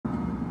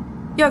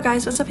Yo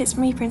guys, what's up? It's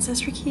me,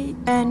 Princess Ricky,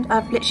 and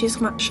I've literally just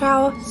come out of the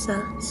shower,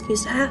 so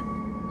excuse the hair.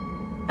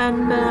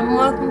 And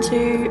welcome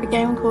to a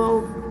game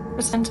called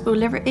Presentable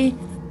Liberty.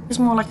 It's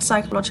more like a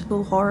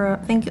psychological horror.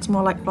 I think it's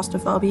more like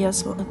claustrophobia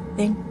sort of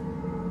thing.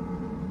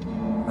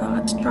 So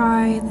let's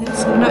try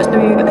this. No, it's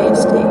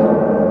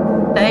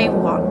WASD. Day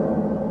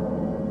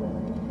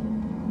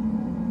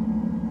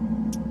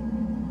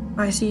 1.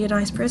 I see a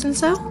nice prison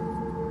cell.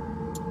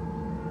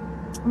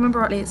 Remember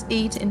rightly, it's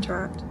E to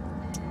interact.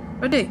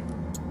 I do.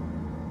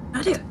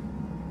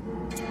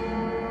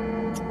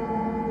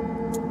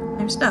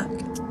 I'm stuck.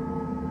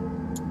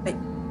 Wait.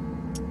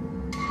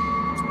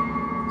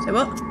 So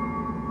what?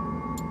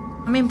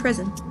 I'm in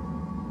prison.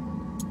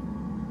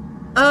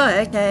 Oh,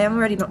 okay. I'm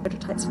already not good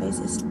at tight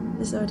spaces.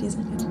 This already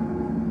isn't good.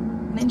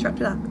 Can I interact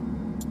with that?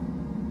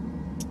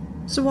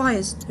 What's the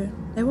wires do?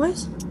 They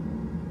wires?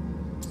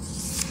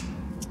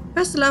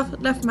 Press the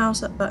left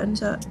mouse up button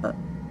to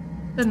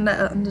and let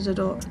it under the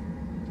door.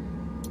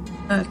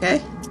 Okay.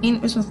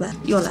 Which one's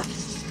left? Your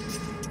left.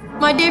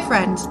 My dear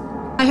friend,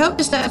 I hope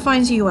this letter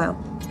finds you well.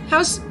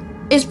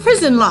 Is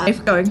prison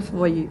life going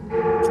for you?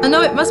 I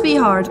know it must be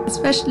hard,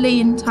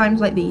 especially in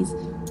times like these.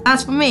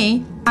 As for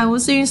me, I will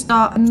soon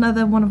start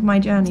another of my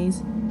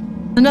journeys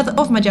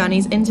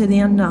into the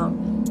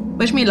unknown.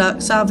 Wish me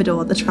luck,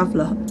 Salvador the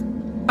Traveller.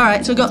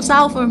 Alright, so we've got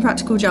Sal from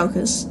Practical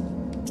Jokers.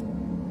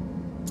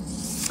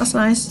 That's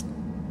nice.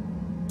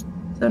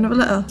 So another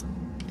letter.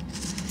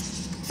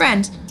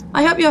 Friend,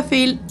 I hope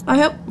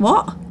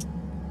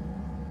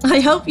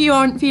you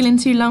aren't feeling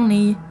too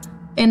lonely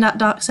in that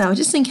dark cell.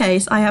 Just in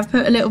case, I have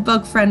put a little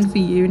bug friend for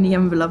you in the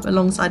envelope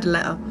alongside the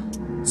letter.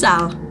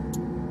 Sal.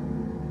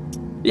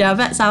 Yeah, I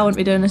bet Sal wouldn't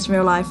be doing this in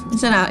real life.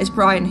 Instead out, it's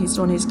Brian who's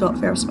the one who's got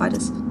fear of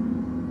spiders.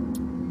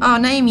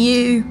 I'll name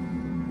you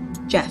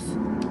Jeff.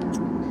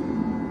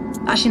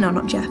 Actually, no,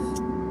 not Jeff.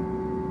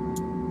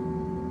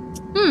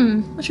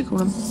 What should we call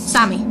him?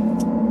 Sammy.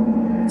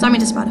 Sammy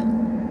the spider.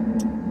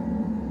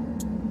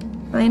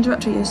 I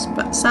interrupt you,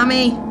 but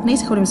Sammy. I need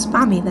to call him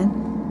Spammy then.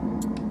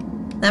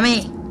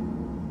 Sammy.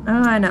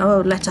 Oh, I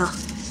know. Letter.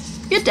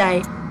 Good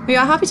day. We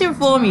are happy to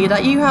inform you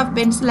that you have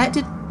been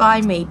selected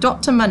by me,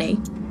 Dr. Money,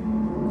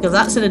 because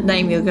that's the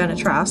name you're going to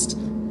trust,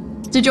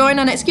 to join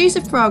an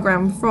exclusive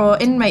program for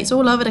inmates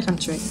all over the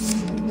country.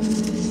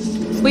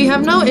 We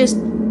have noticed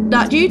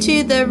that due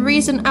to the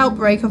recent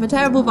outbreak of a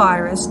terrible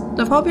virus,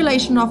 the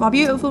population of our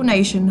beautiful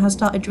nation has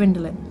started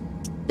dwindling.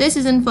 This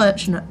is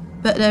unfortunate,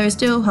 but there is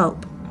still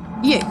hope.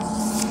 You.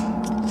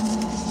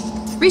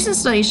 Recent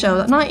studies show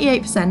that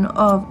 98%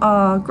 of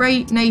our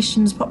great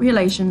nation's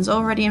population is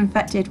already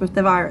infected with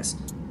the virus.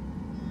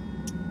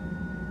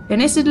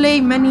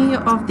 Admittedly, many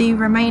of the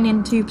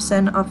remaining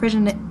 2% are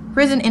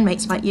prison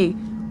inmates like you.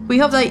 We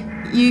hope that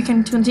you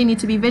can continue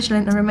to be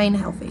vigilant and remain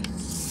healthy.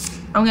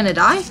 I'm gonna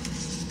die?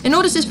 In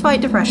order to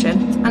fight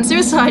depression and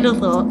suicidal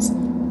thoughts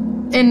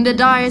in the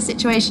dire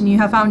situation you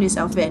have found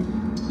yourself in,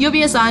 you'll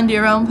be assigned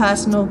your own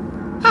personal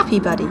Happy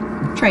Buddy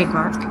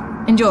trademark.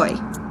 Enjoy.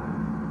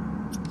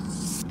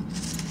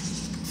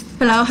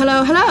 Hello,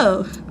 hello,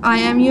 hello. I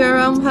am your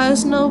own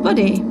personal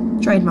buddy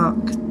trademark.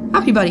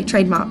 Happy Buddy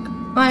trademark.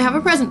 I have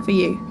a present for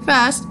you.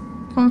 First,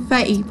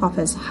 confetti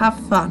poppers. Have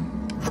fun.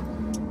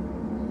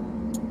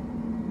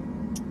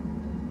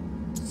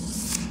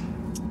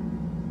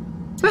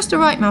 Press the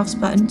right mouse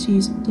button to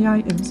use the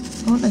items.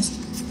 I want this.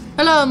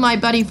 Hello, my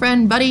buddy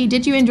friend. Buddy,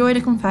 did you enjoy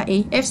the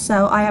confetti? If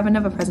so, I have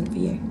another present for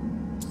you.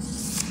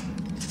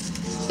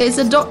 It's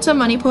a Dr.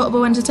 Money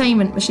portable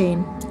entertainment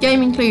machine.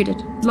 Game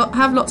included.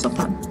 Have lots of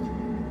fun.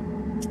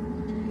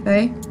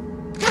 Okay.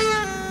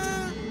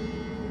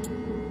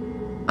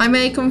 I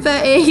made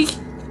confetti.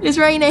 It's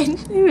raining.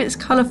 Ooh, it's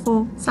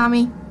colourful.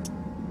 Sammy.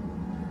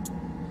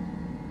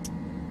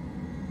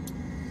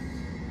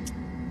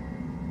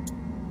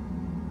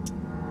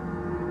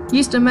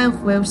 Use the mouse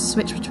wheel to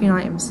switch between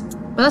items.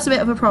 Well, that's a bit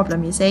of a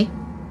problem, you see.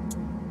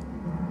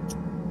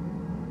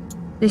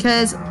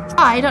 Because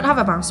I don't have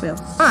a mouse wheel.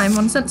 I'm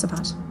on sensor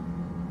pad.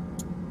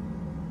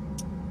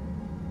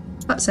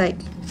 For fuck's sake.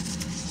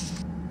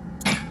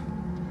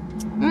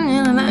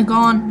 Let it go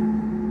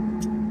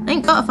on. I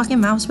ain't got a fucking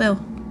mouse wheel.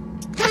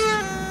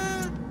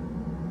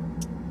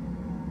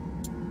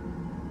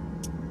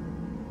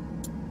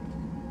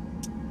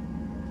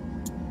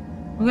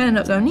 I'm gonna end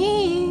up going,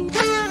 nee.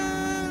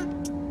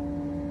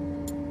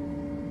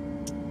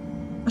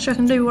 I'm sure I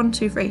can do 1,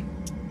 2, 3.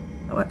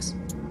 That works.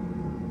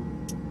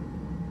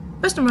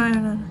 First of all,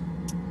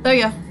 there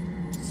you go.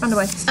 Found a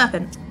way.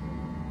 Serpent.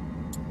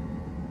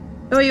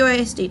 Or your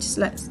ASD to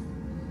select.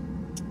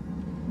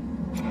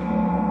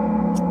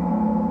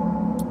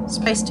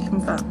 Space to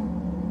confirm.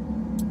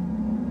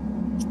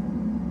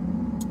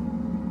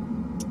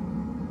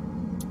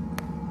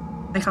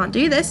 I can't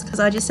do this because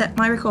I just set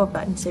my record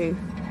button to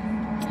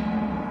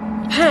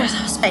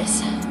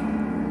space.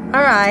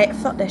 Alright,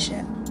 fuck this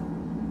shit.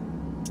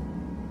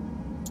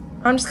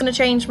 I'm just gonna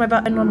change my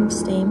button on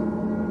Steam.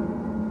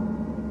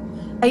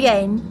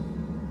 Again.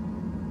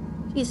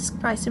 Jesus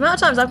Christ, the amount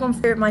of times I've gone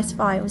through my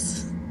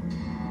files.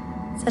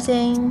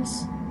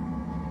 Settings.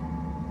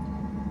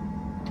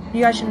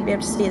 You guys shouldn't be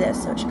able to see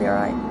this, so it should be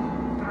alright.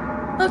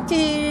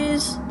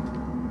 Cookies!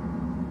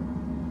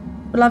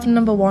 We'll have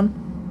number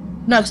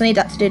 1. No, because I need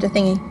that to do the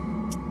thingy.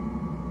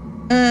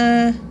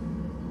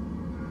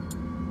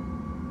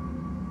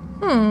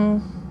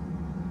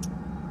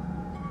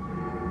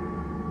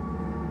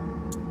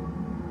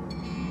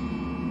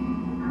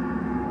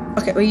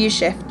 Okay, we'll use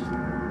shift.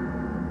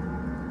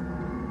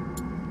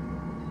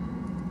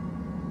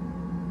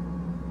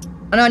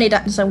 I know I need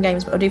that in some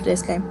games, but I'll do for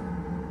this game.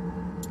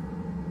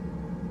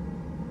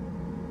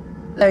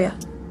 There we are.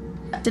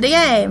 Back to the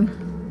game.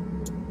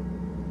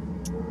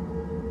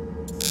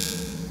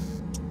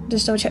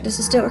 Just double check this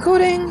is still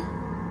recording.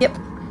 Yep.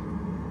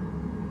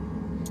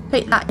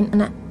 Take that,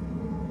 internet.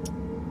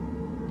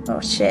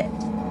 Oh shit.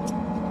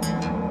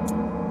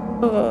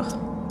 Oh.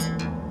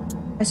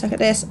 I suck at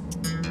this.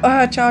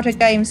 Oh, childhood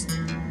games.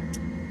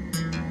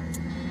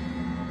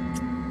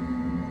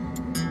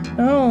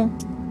 Oh.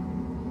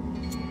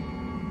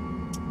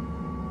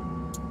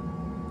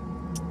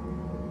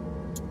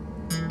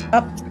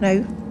 Up,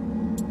 no.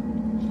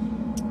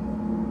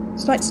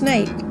 It's like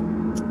Snake.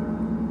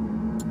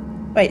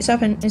 Wait, it's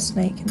up and it's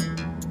Snake.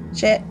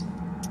 Shit.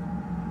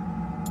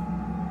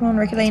 Come on,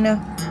 Rickolina.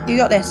 You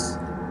got this.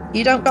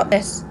 You don't got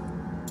this.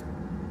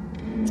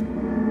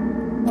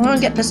 Come on,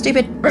 get the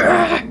stupid...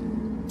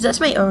 Is that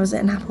tomato or is it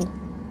an apple?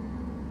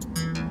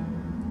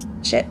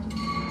 Shit.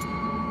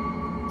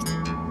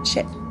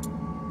 Shit.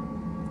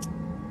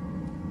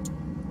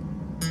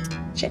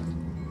 Shit.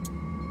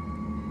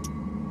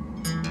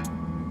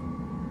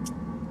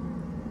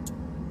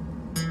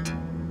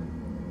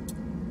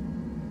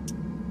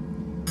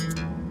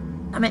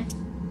 Damn it.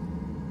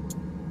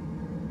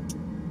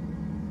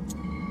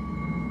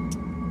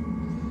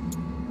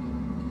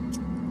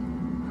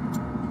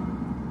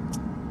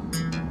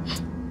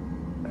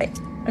 Right,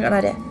 I got an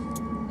idea.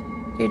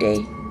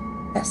 2D.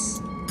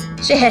 Yes.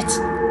 Shit!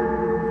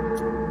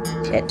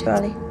 Shit, too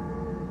early.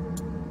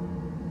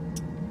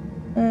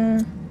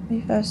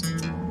 Me first.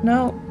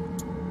 No.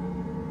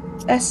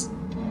 Yes.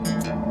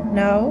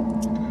 No.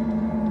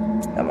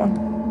 Come on.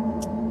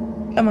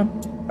 Come on.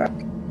 Work.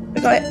 I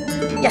got it.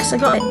 Yes, I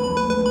got it.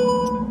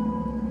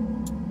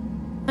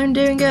 I'm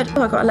doing good.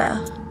 Oh, I got a letter.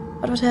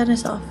 How do I turn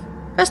this off?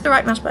 Press the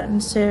right mouse button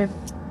to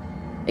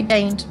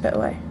again to put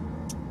away.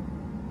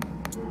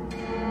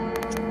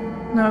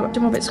 No, I've got 2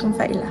 more bits of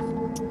confetti left.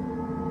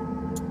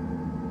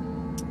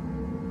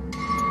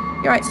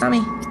 You're right,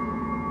 Sammy.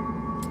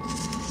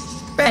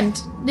 Friend,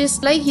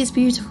 this lake is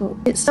beautiful.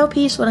 It's so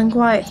peaceful and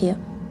quiet here.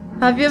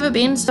 Have you ever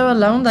been so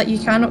alone that you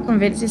cannot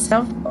convince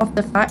yourself of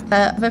the fact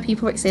that other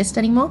people exist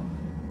anymore?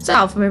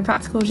 So, from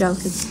Impractical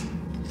Jokers.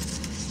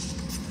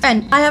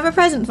 Friend, I have a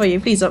present for you.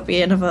 Please don't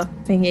be another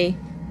thingy.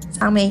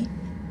 Sammy.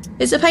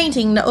 It's a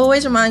painting that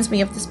always reminds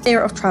me of the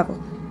spirit of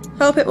travel.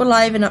 Hope it will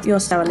liven up your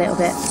cell a little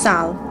bit.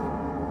 Sal.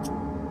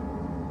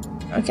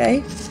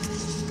 Okay.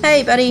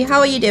 Hey buddy, how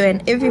are you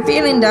doing? If you're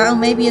feeling down,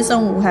 maybe a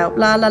song will help.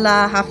 La la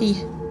la, happy.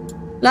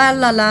 La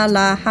la la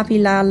la, happy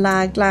la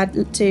la,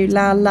 glad to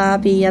la la,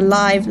 be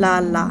alive la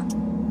la.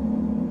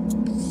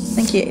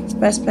 Thank you.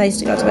 Best place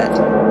to go to bed.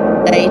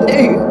 Day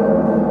 2.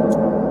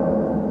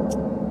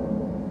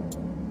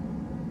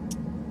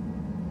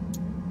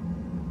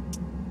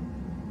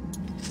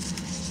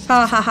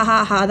 Ha ha ha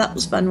ha ha, that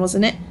was fun,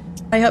 wasn't it?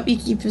 I hope you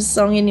keep a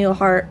song in your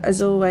heart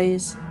as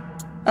always.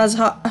 As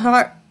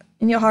heart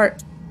in your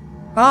heart.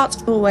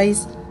 Heart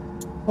always.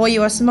 For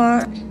you are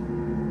smart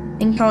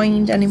and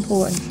kind and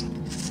important.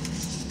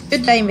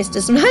 Good day,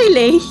 Mr.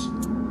 Smiley.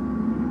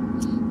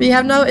 We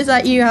have noticed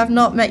that you have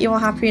not met your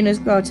happiness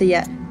quota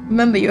yet.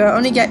 Remember, you will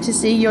only get to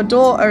see your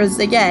daughters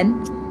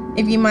again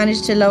if you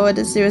manage to lower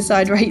the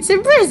suicide rates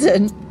in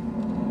prison.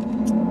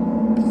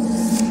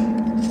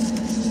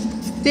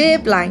 Dear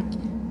Blank,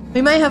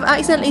 we may have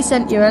accidentally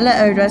sent you a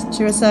letter addressed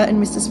to a certain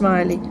Mr.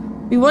 Smiley.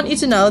 We want you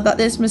to know that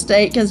this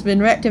mistake has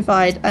been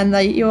rectified and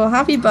that your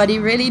happy buddy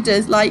really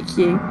does like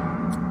you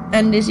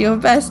and is your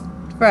best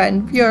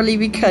friend purely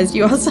because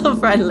you are so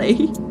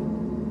friendly.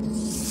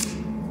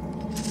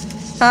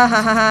 Ha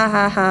ha ha ha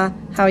ha ha.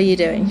 How are you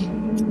doing?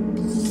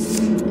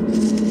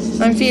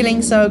 I'm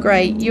feeling so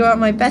great. You are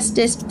my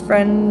bestest,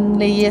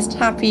 friendliest,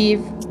 happy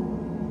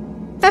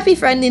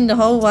friend in the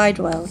whole wide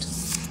world.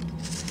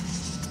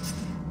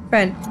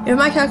 Friend, if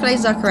my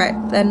calculators are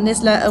correct, then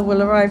this letter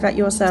will arrive at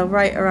your cell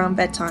right around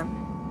bedtime.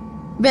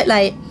 A bit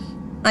late.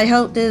 I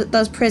hope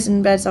those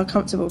prison beds are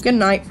comfortable. Good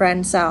night,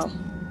 friend, Sal.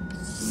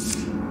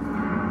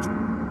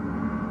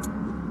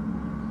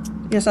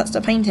 Guess that's the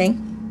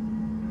painting.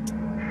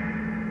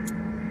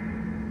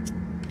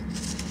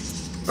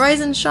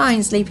 Rise and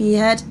shine,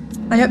 sleepyhead.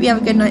 I hope you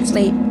have a good night's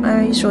sleep.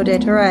 I sure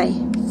did. Hooray.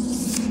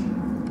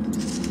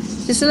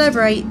 To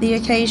celebrate the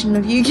occasion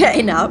of you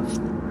getting up.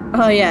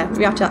 Oh yeah,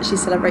 we have to actually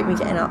celebrate me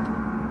getting up.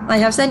 I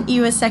have sent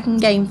you a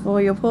second game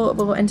for your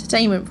portable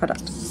entertainment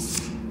product.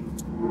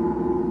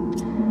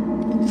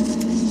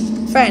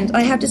 Friend,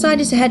 I have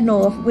decided to head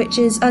north, which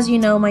is, as you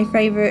know, my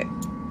favourite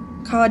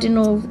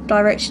cardinal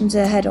direction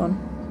to head on.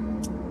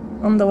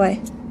 On the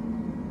way.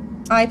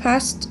 I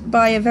passed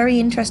by a very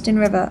interesting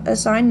river. A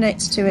sign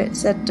next to it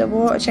said the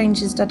water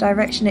changes the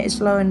direction it is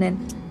flowing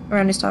in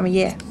around this time of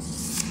year.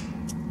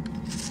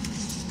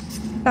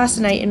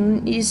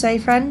 Fascinating, you say,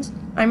 friends?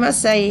 I must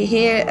stay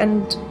here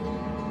and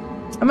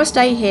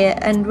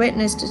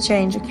witness the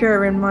change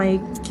occurring. My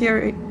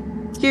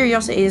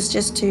curiosity is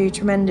just too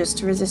tremendous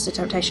to resist the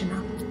temptation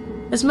now.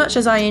 As much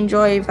as I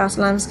enjoy vast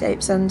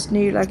landscapes and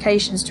new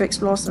locations to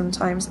explore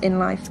sometimes in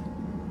life,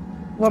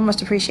 one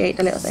must appreciate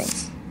the little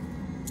things.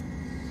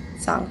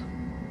 Sal.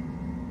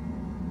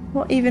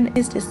 What even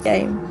is this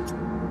game?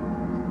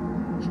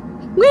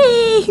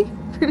 Whee!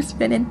 I'm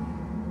spinning.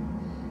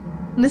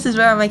 And this is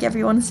where I make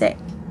everyone sick.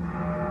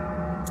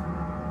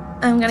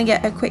 I'm gonna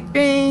get a quick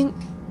drink.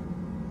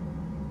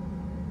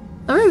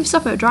 I really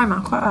suffer a dry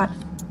mouth quite bad.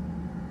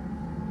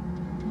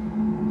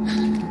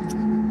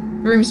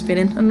 Room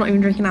spinning. I'm not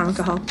even drinking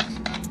alcohol.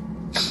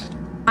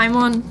 I'm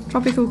on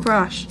Tropical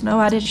Crush. No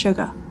added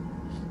sugar.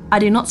 I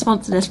do not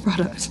sponsor this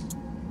product.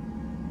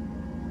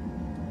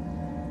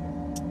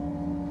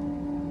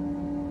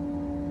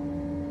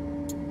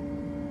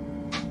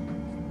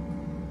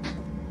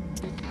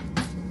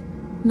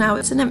 Now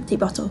it's an empty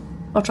bottle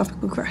of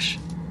Tropical Crush.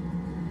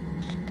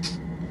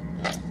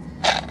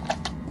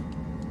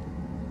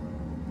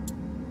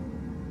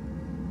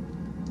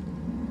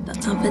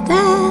 That's over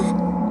there.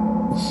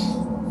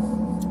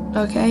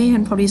 Okay,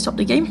 and probably stop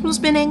the game from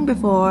spinning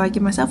before I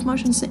give myself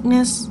motion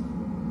sickness.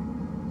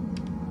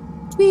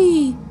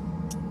 Whee!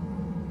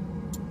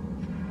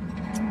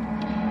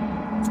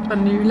 A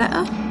new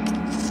letter?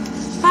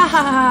 Ha ha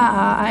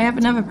ha! I have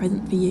another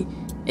present for you.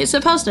 It's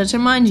a poster to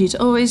remind you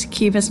to always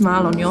keep a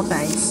smile on your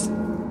face.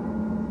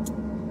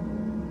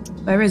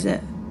 Where is it?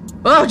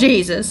 Oh,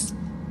 Jesus!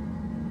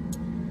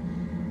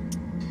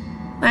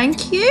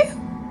 Thank you?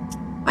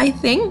 I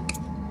think.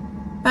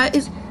 That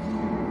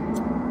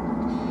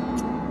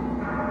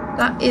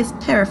is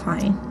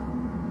terrifying.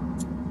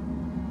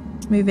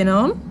 Moving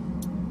on.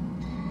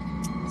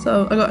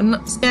 So I got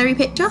a scary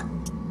picture.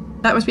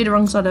 That must be the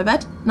wrong side of the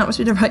bed. That must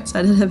be the right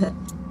side of the bed.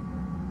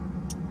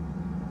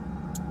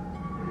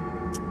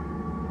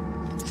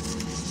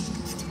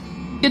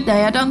 Good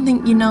day, I don't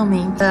think you know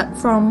me, but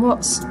from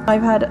what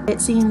I've heard, it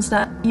seems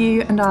that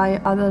you and I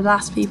are the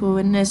last people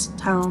in this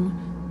town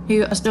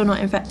who are still not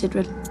infected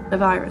with the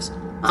virus.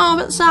 Oh,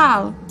 but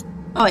Sal!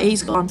 Oh,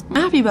 he's gone.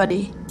 Happy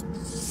buddy.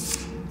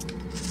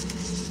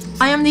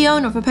 I am the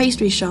owner of a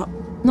pastry shop,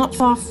 not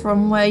far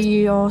from where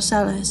your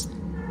cell is.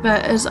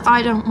 But as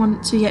I don't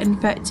want to get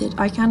infected,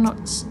 I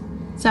cannot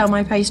sell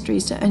my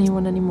pastries to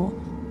anyone anymore.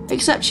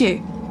 Except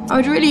you. I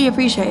would really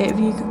appreciate it if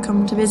you could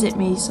come to visit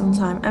me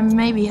sometime and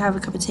maybe have a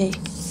cup of tea.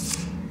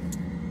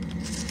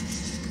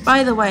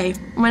 By the way,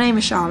 my name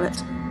is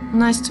Charlotte.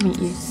 Nice to meet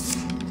you.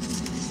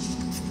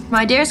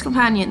 My dearest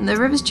companion, the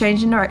river's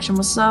change in direction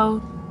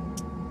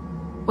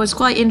was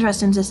quite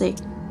interesting to see.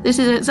 This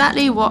is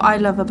exactly what I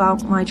love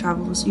about my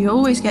travels. You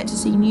always get to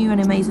see new and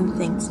amazing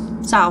things.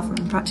 Sal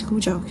from Practical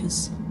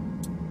Jokers.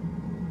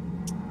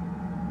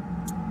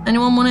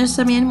 Anyone want to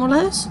send me any more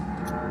letters?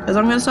 Because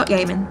I'm going to start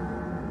gaming.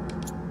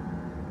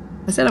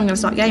 I said I'm going to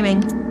start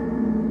gaming. I'm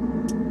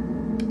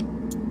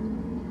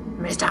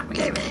going to start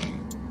gaming.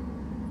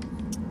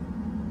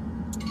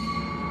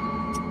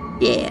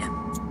 Yeah.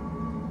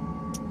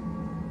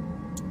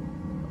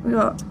 We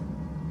got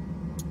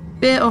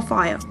fear or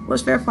fire?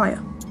 What's fear or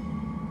fire?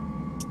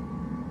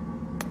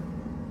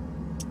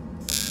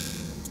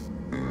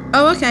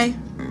 Oh, okay.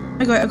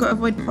 I got to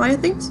avoid fire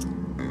things.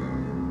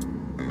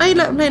 Hey,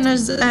 look, I'm playing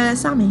as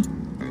Sammy.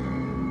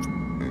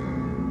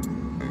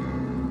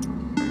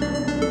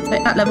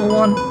 Like that level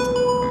 1.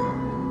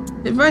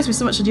 It reminds me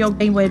so much of the old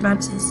Game Boy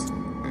Advances.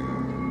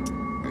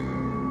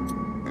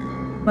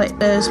 Like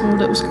the small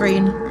little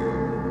screen.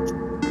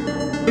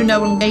 You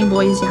know, on Game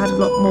Boys you had a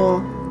lot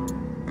more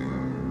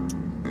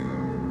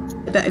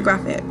better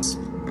graphics.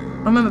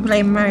 I remember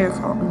playing Mario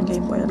Kart on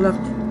Game Boy. I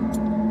loved it.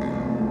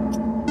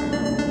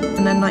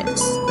 And then like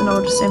an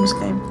old Sims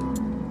game.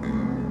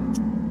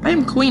 I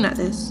am queen at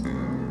this.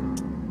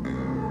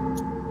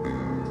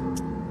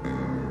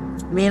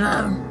 Leave me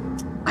alone.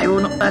 I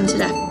will not burn to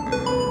death.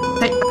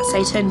 Take that,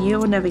 Satan. You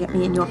will never get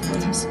me in your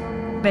flames.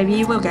 Maybe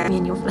you will get me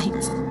in your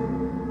flames.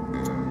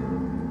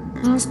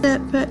 One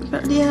step but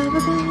the other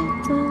thing.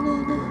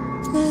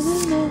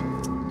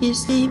 You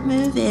keep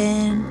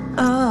moving.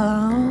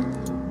 Oh.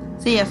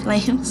 See ya,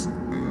 flames.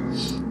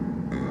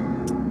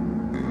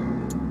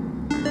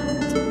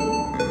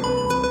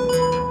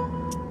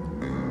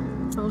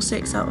 Level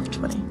 6 out of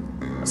 20.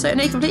 So I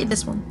nearly completed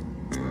this one.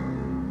 I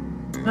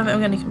don't think I'm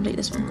going to complete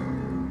this one.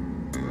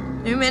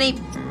 Too many.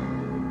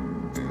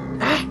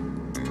 Ah!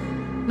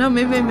 No,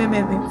 move. Oh,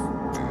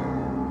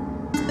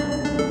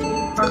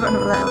 I got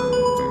another letter.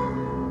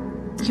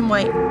 You can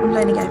wait. I'm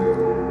playing a game.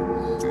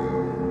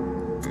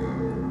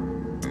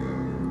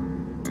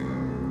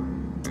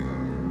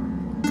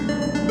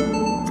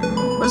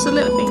 What's the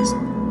little things?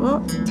 What?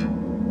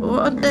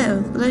 What are they?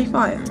 Are they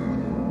fire?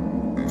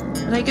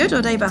 Are they good or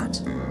are they bad?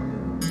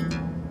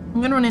 I'm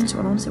gonna run into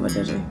one. I want to see what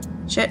they do.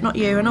 Shit, not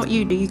you. I know what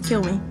you do. You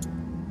kill me.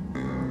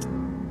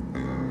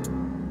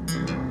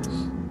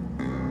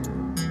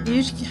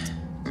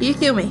 Do you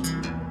kill me?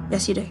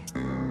 Yes, you do.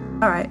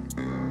 Alright.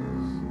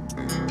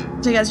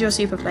 So that's your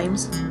super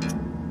flames.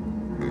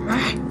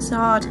 Alright, it's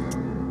hard.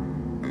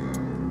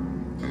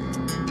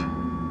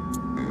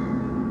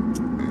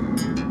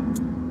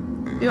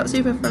 You got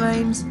super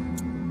flames.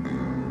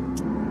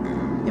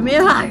 Leave me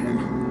alone.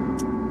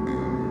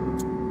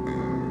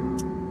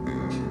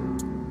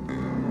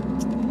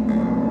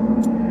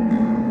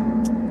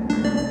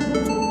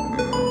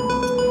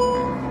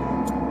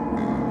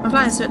 I'm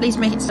planning to at least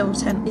make it still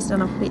 10, at least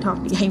enough to complete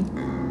half the game.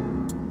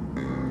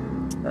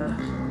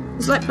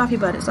 It's like Flappy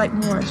Bird, it's like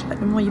Moorish, like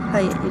the more you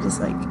play it, you just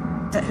like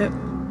get hooked.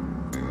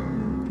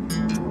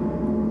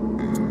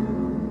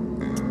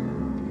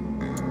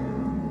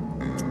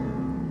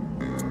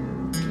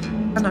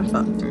 And I'm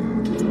fucked.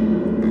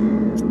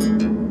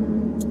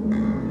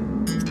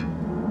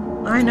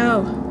 I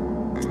know.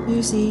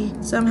 You see,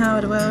 somehow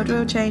the world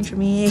will change for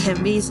me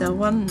and be so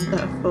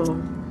wonderful.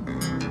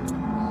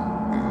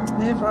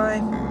 If I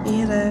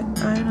feel it,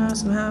 I know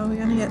somehow we're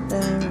gonna get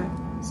there.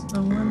 It's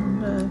so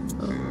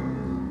wonderful.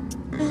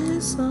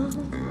 It's so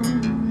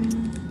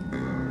boring.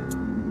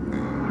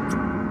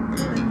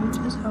 Telling you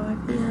just how I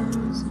feel.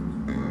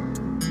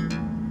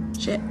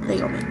 Shit, they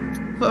got me.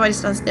 But if I just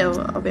stand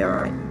still, I'll be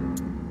alright.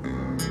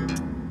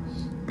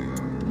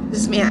 This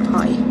is me at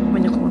high. I'm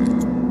in the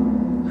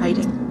corner.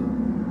 Hiding.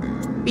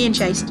 Being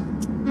chased.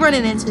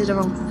 Running into the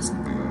wrong person.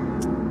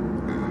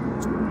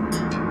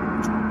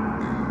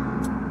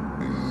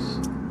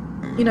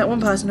 You know,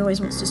 one person always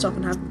wants to stop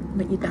and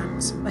make you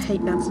dance. I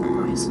hate dancing at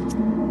guys.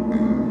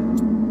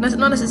 Not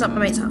unless it's at my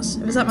mate's house.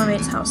 If it's at my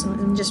mate's house and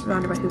I'm just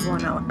surrounded by people I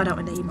know, I don't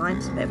really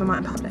mind. But if I'm out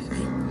in public, I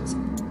hate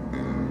dancing.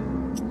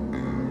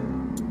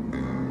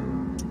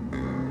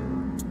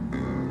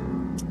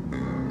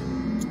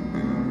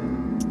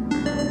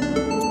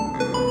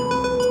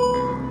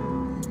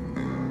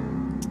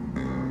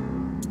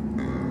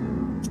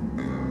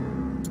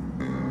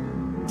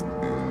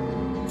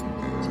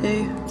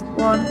 2,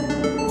 1.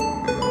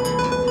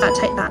 I'll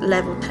take that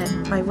level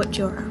 10. I whipped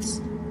your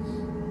ass.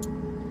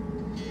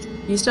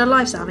 You still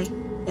alive, Sammy?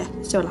 Yeah,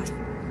 you're still alive.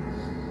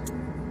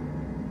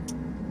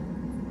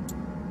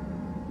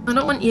 I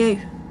don't want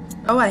you.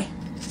 Go away.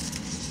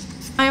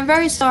 I am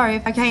very sorry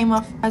if I came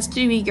off as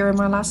too eager in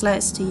my last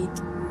letters to you.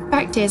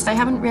 Fact is, I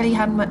haven't really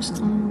had much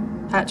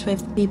touch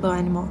with people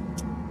anymore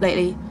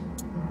lately.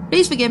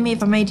 Please forgive me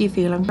if I made you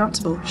feel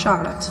uncomfortable,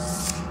 Charlotte.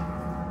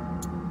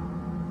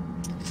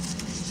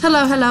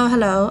 Hello, hello,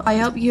 hello. I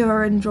hope you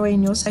are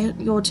enjoying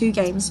your 2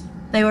 games.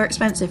 They were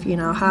expensive, you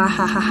know. Ha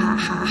ha ha ha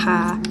ha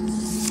ha.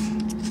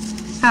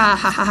 Ha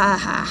ha ha ha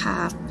ha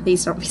ha.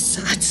 Please don't be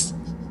sad.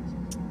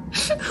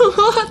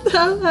 What the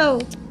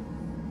hell?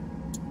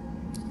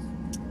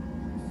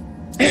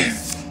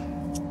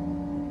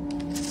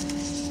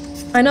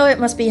 I know it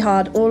must be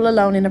hard all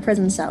alone in a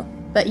prison cell,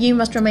 but you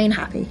must remain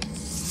happy.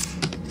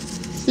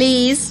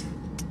 Please.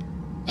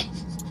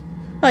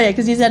 Oh yeah,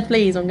 because you said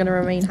please, I'm going to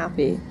remain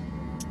happy.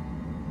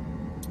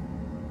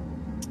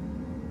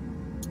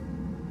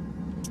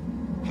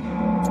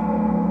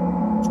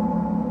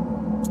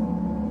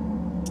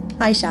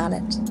 Hi,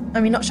 Charlotte. I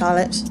mean, not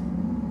Charlotte.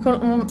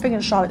 I'm thinking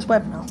of Charlotte's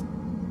Web now.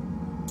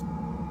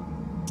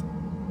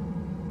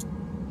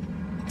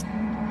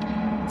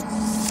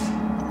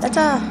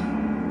 Letter.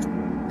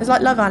 It's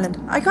like Love Island.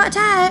 I got a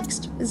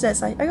text. It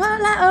says like, I got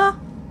a letter.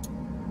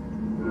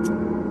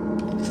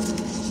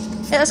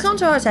 It has come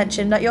to our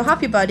attention that your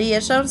happy buddy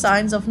has shown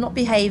signs of not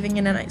behaving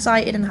in an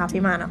excited and happy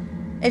manner.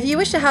 If you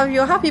wish to have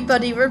your happy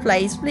buddy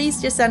replaced, please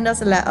just send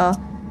us a letter,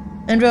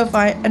 and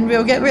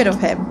we'll get rid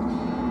of him.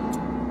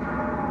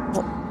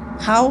 What?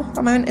 How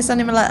am I meant to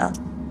send him a letter?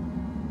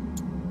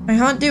 I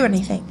can't do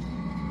anything.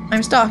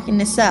 I'm stuck in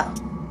this cell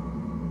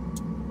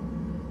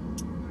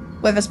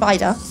with a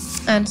spider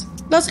and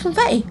lots of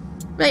confetti.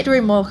 Make the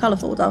room more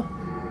colourful though.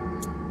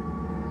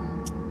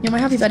 You're my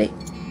happy buddy.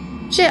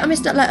 Shit, I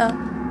missed that letter.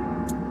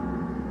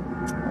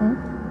 Oh.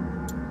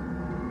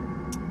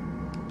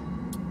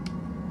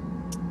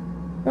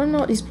 I don't know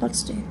what these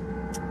plots do.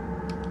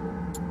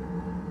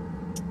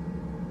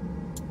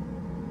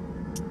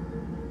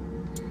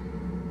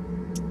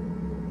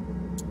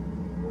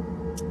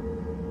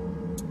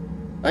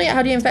 Oh yeah,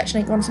 how do you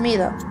infectionate onto me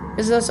though?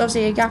 Because there's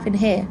obviously a gap in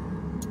here.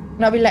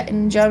 And I'll be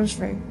letting germs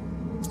through.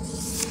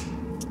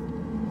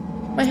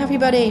 My happy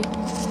buddy.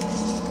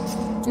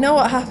 You know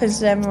what happens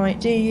to them, right?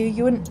 Do you?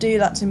 You wouldn't do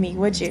that to me,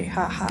 would you?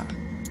 Ha ha.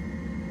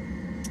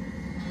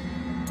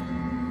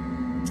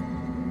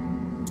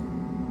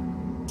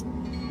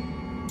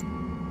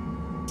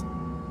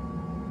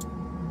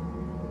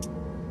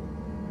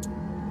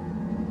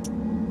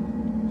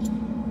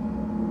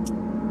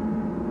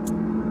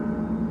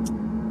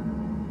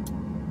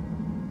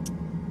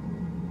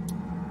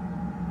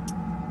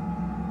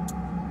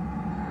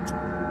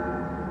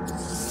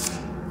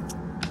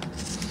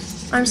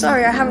 I'm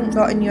sorry, I haven't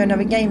gotten you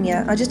another game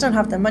yet. I just don't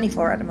have the money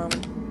for it at the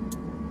moment.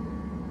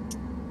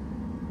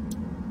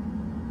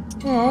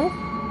 Aww.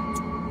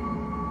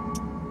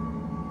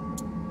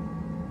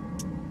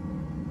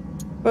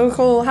 We'll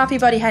call Happy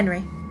Buddy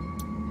Henry.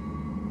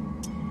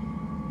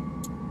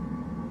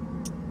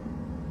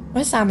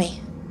 Where's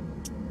Sammy?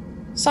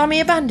 Sammy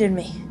abandoned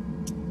me.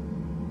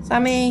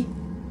 Sammy.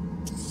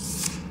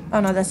 Oh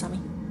no, there's Sammy.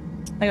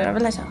 I got another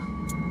letter.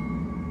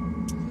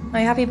 Are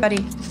you happy,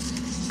 buddy?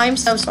 I'm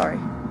so sorry.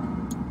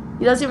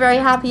 He doesn't seem very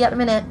happy at the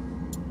minute.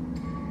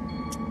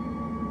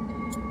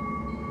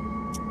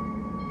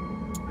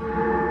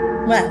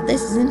 Well,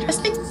 this is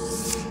interesting.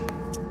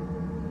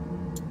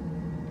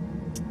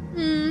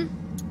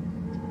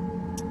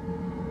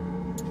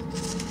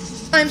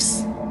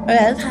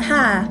 Well,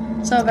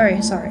 haha. So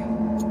very sorry.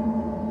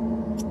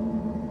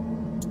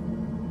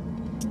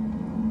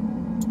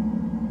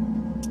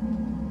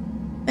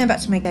 And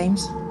back to my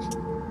games.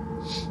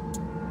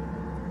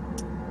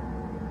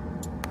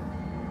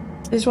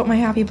 This is what my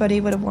happy buddy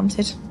would have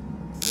wanted.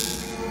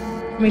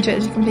 For me to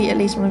complete at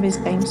least one of his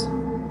games.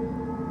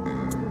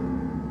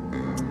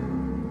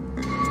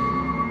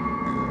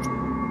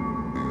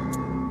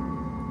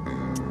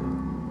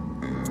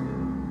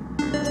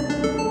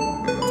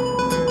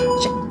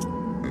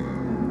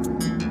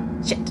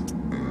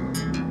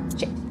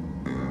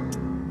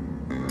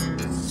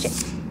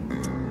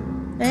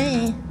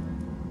 Hey.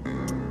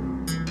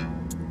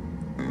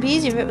 It'd be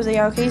easier if it was the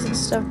arcades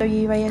instead of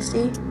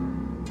WASD.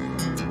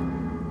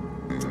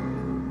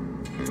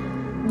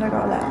 And I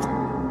got a letter.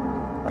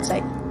 What's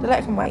sake? The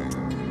letter can wait.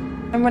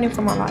 I'm running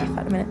for my life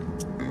at the minute.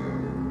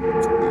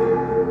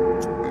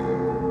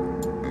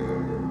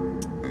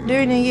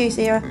 Doing no use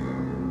here.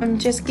 I'm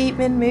just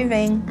keeping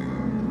moving.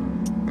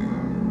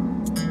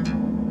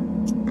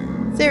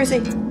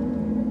 Seriously.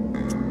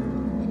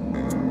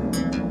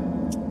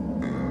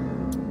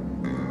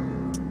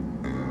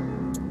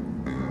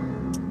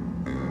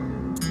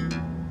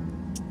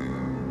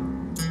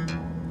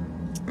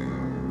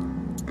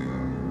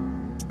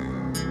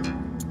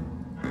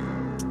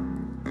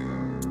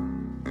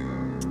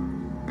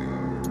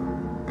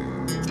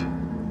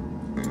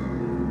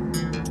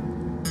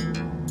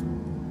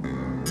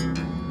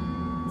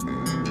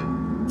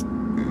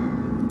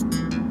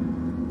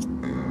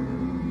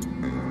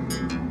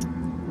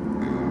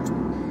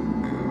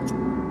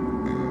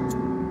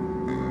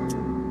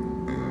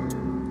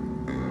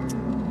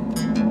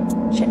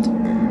 Shit.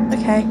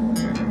 Okay.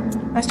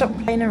 I stopped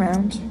playing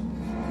around.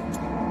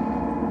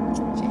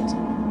 Shit.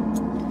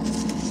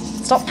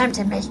 Stop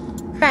tempting me.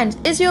 Friend,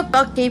 is your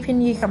bug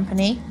keeping you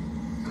company?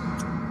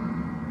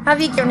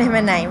 Have you given him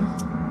a name?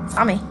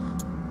 Sammy.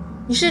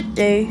 You should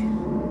do.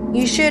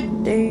 You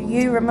should do.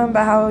 You remember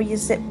how you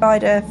sit by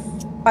the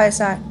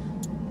fireside,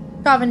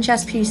 carving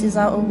chess pieces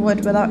out of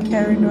wood without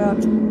caring about.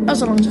 That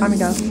was a long time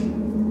ago.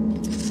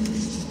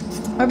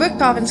 My wood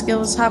carving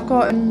skills have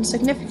gotten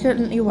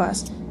significantly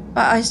worse,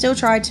 but I still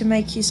tried to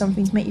make you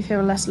something to make you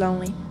feel less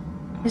lonely.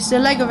 It's the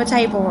leg of a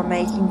table I'm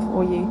making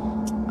for you.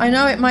 I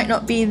know it might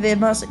not be the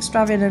most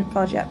extravagant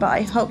project, but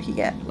I hope you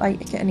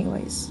like it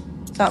anyways.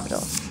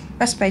 Salvador.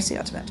 Best place to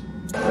go to bed.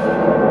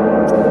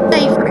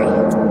 Day 3.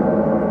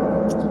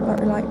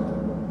 Battery light.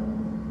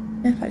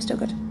 Yeah, that's still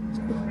good.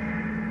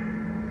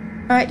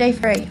 Alright, day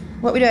 3.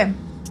 What are we doing?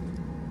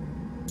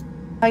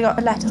 I got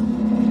a letter.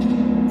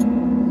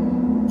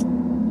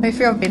 Day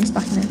 3 I've been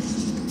stuck in it.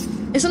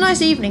 It's a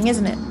nice evening,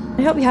 isn't it?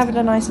 I hope you're having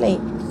a nice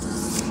sleep.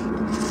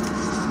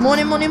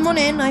 Morning, morning,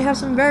 morning. I have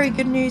some very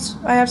good news.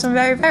 I have some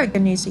very, very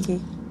good news for you.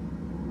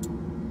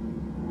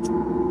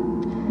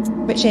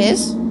 Which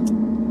is,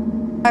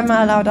 I'm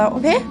allowed out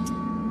of here.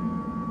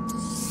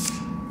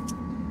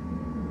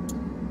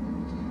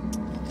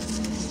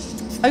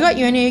 I got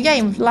you a new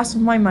game with the last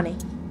of my money.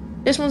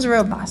 This one's a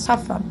real blast.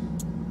 Have fun.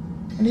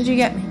 And did you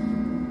get me?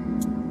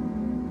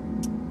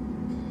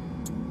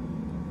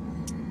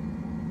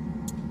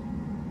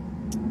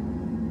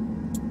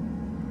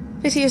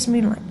 Prettiest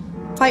moonlight.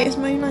 Highest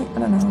moonlight? I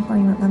don't know, I can't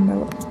even remember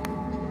what.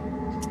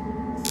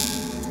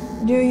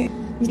 You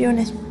doing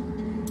this?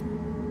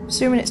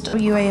 Assuming it's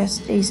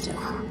WASD still.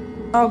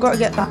 Oh, I've got to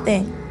get that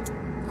thing.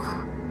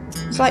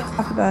 It's like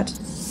Flappy Bird.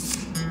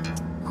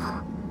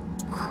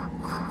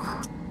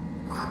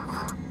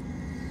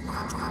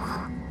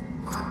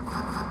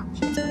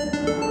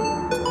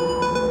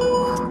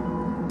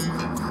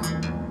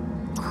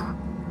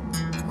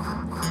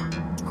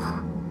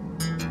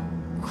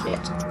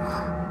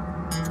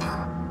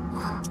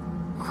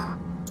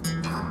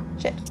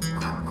 Shit.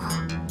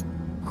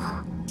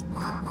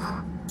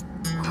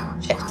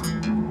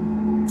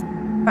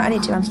 Right, I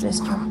need to answer this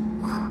job.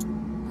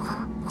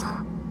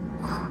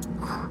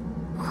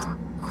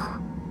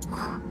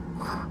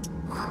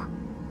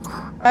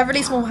 I have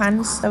really small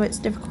hands, so it's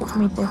difficult for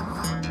me to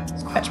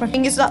stretch my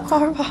fingers that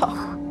far apart.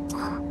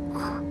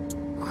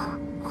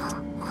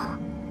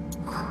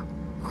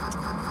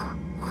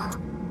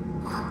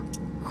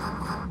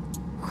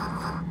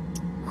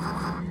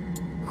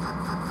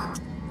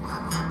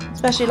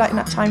 Especially like in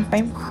that time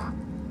frame.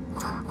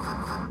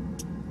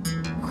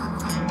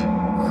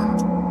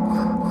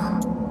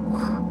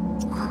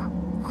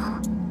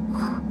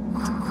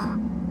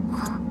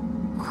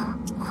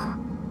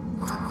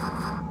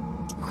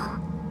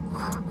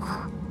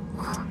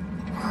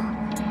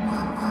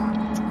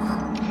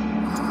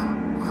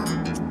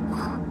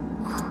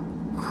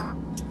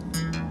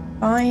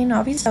 Fine,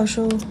 I'll be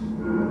social.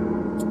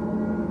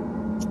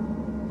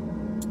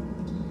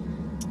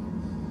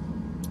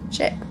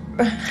 Shit.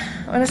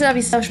 When I said I'll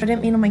be social, I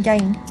didn't mean on my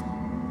game.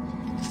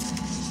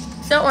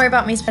 Don't worry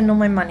about me spending all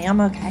my money, I'm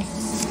okay.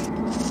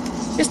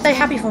 Just stay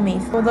happy for me.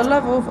 For the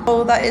love of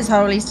all that is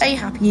holy, stay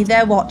happy.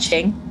 They're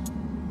watching.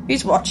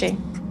 Who's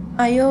watching?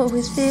 I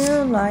always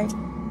feel like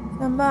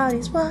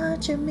somebody's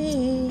watching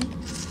me.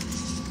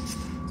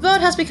 The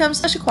world has become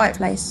such a quiet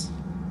place.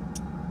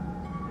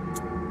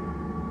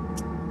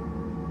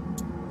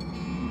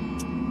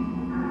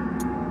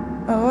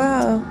 Oh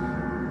wow.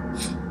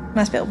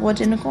 Nice bit of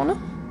wood in the corner.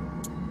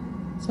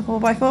 It's a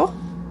 4x4.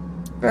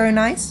 Very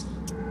nice.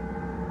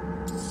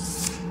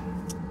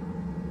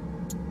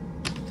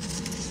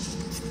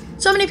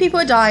 So many people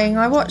are dying.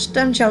 I watched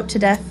them choke to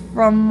death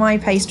from my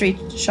pastry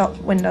shop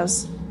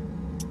windows.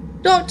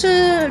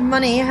 Dr.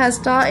 Money has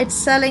started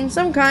selling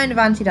some kind of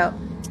antidote,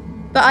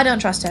 but I don't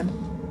trust him.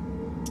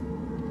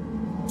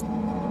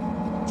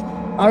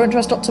 I don't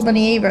trust Dr.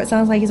 Money either. It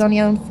sounds like he's only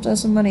after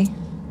some money.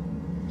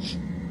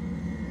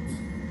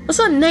 What's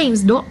that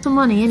name's Dr.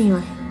 Money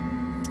anyway?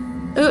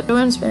 Oh, the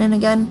wind's spinning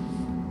again.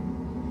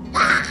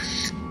 I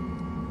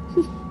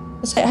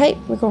hate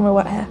recording my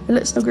wet hair. It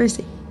looks so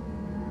greasy.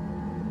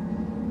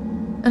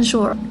 And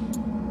short.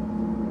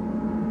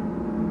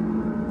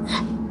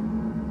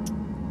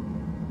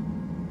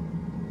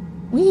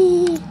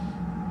 Whee!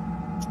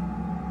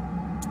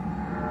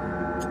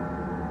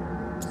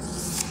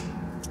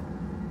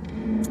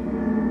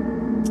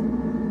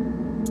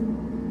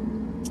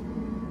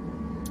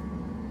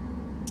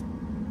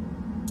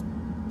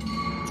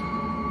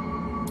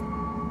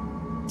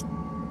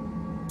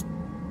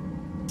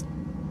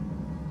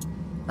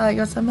 I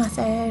got a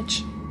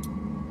message.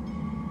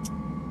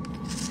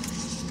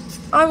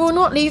 I will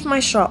not leave my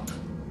shop.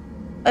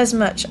 As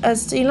much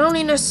as the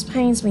loneliness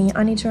pains me,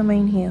 I need to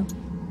remain here.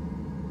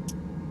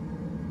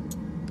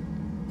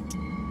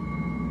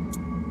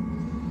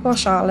 Poor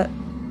Charlotte.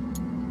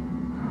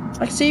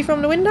 I can see you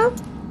from the window?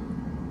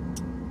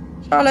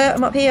 Charlotte,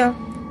 I'm up here.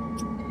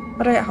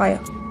 How do I get higher?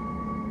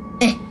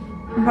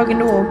 I'm hugging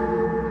the wall.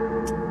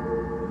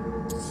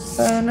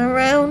 Turn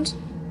around.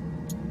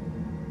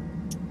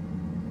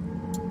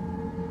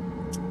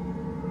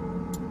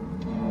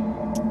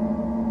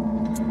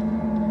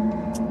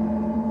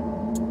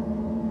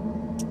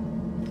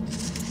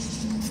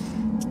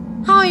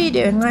 How are you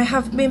doing? I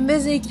have been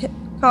busy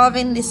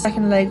carving this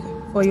second leg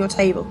for your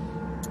table.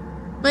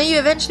 May you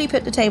eventually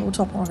put the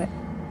tabletop on it.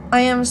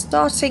 I am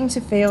starting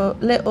to feel a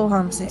little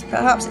homesick.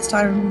 Perhaps it's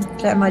time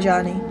to end my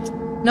journey.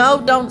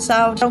 No, don't,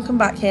 Sal. Don't come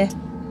back here.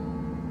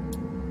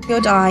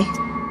 You'll die.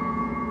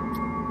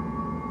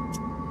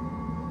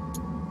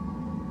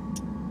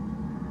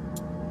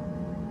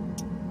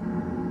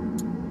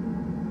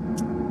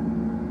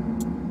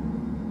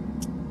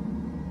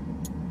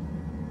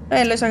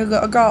 Hey, it looks like I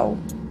got a goal.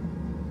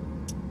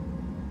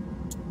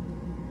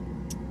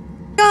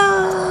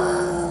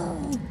 Go!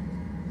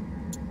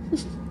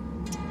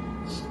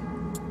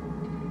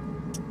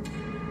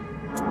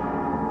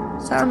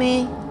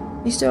 Sammy,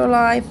 you still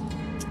alive?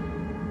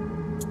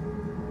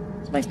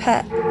 It's my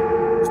pet.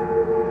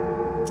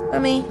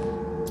 Sammy?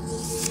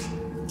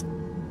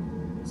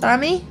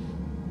 Sammy?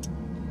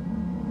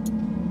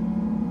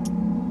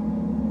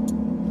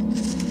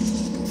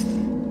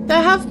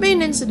 There have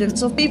been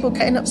incidents of people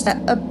getting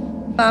upset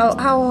about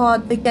how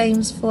hard the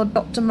games for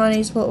Dr.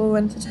 Money's portable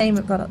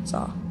entertainment products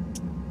are.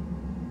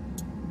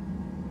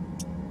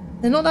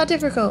 They're not that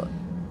difficult.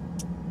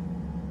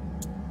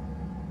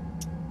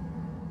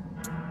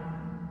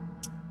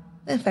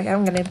 In fact,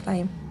 I'm gonna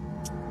play him.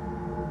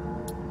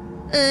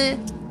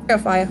 Go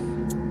fire.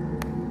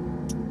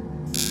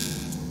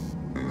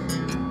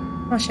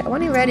 Oh shit,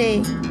 when are you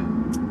ready?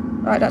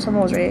 Right, that time I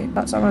was ready.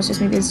 That time I was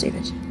just me being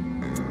stupid.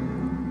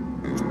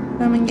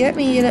 Come and get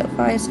me, you little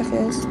fire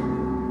suckers.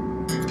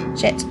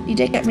 Shit, you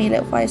did get me,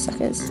 little fire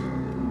suckers.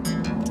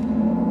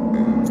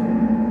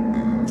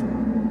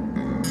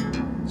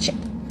 Shit.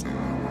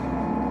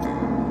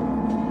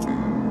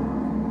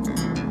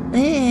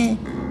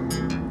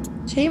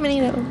 Too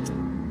many little.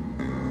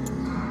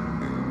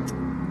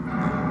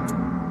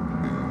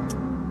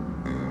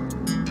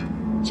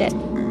 Shit.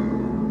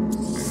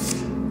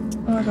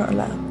 Oh, I got a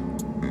letter.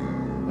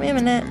 Wait a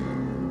minute.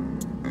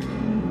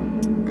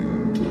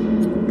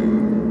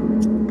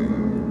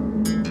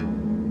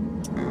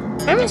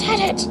 I'm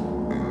headed.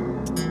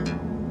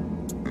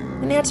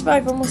 I need to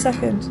survive one more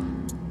second.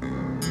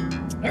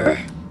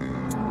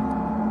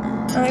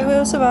 I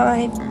will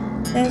survive.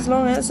 As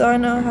long as I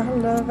know how to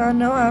love, I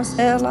know I'll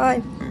stay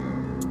alive.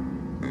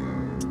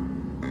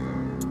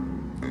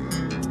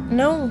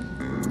 No.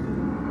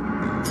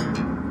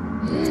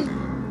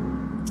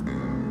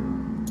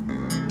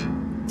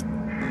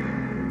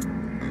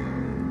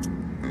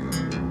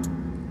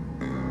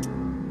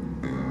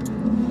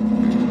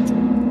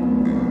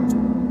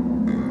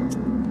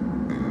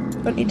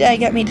 Don't you dare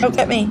get me, don't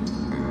get me.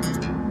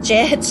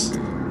 Shit.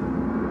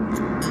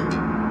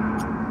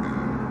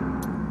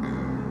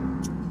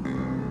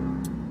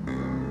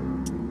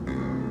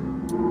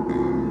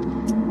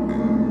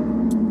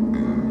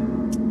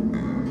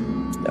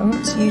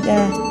 Don't you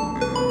dare.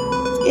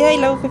 Yay,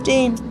 level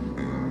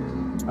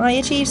 15. I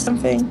achieved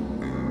something.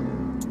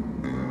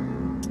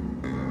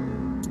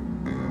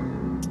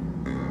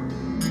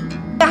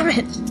 Damn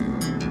it!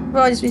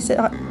 Well, I just be safe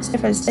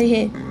and stay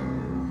here.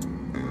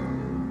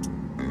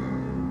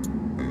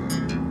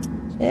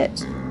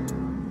 Shit.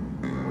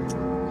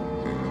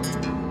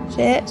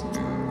 Shit.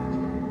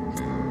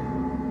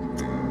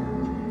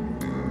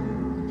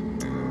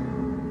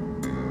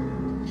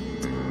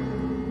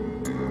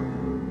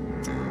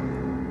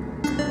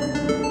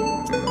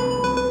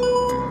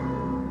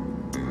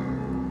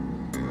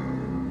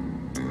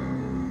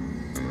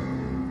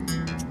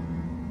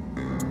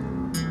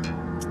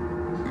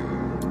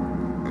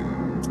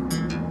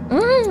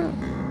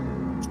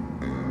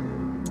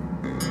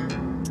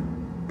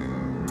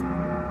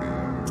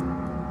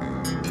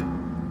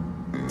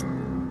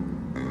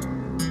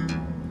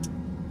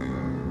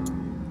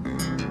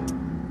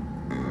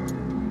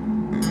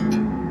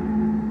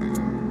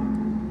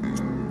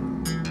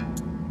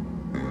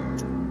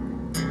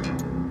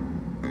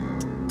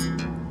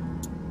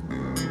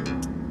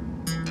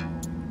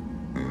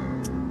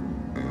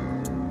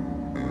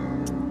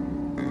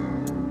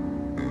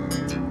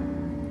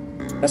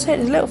 Let's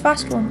hit these little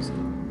fast ones.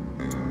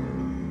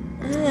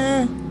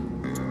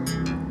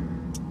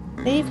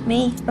 Leave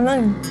me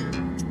alone.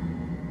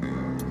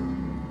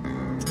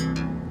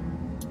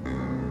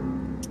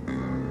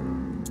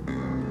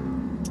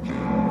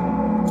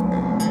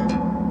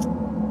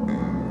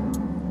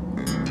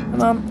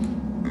 Come on.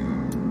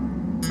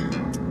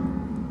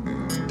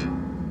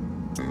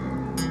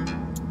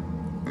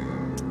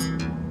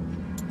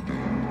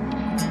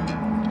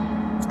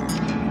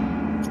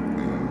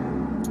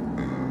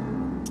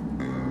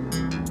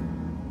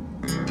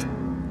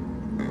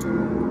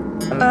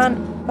 Come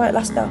on. Right,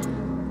 let's go.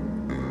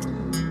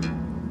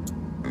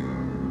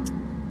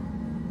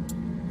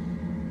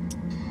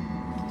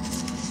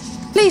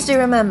 Please do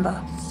remember.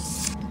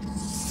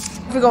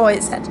 I forgot what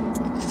it said.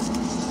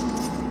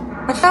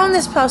 I found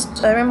this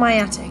poster in my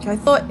attic. I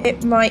thought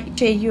it might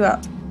cheer you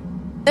up.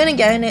 Then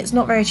again, it's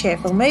not very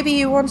cheerful. Maybe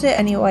you want it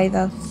anyway,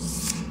 though.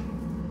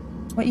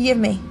 What you give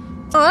me?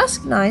 Oh,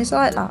 that's nice.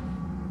 I like that.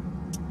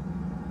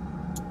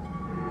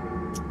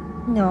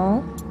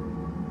 No.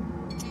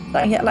 So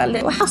I get like a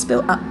little house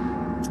built up.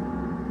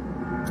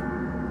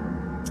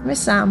 Miss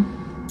Sam.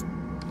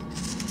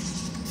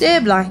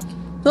 Dear Blank,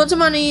 Dr.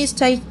 Money is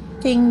taking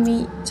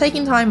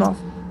time off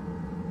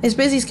his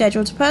busy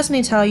schedule to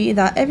personally tell you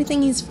that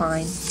everything is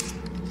fine.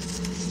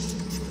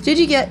 Did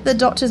you get the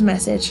doctor's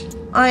message?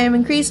 I am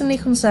increasingly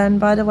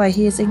concerned by the way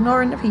he is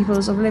ignoring the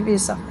people's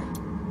oblivious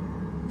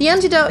suffering. The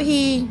antidote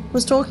he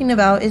was talking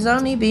about is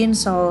only being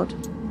sold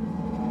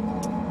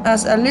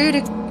as at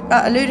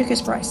a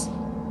ludicrous price.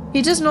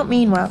 He does not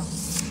mean well.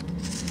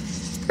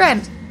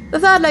 Friend, the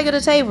third leg of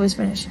the table is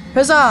finished.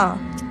 Huzzah!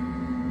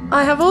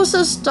 I have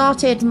also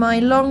started my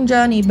long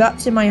journey back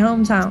to my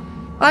hometown.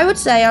 I would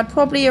say I'd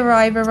probably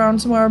arrive around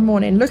tomorrow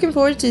morning. Looking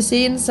forward to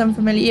seeing some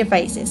familiar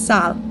faces.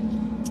 Sal.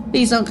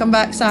 Please don't come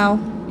back, Sal.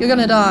 You're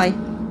gonna die.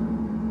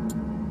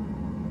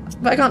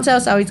 But I can't tell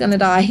Sal he's gonna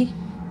die.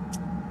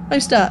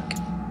 I'm stuck.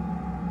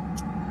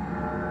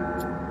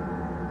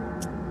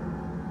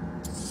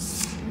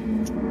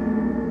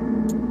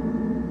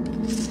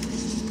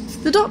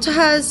 The doctor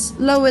has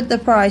lowered the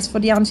price for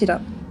the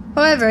antidote.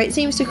 However, it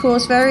seems to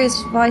cause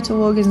various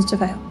vital organs to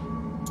fail.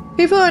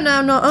 People are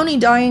now not only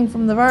dying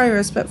from the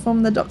virus, but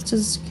from the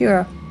doctor's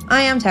cure.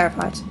 I am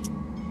terrified.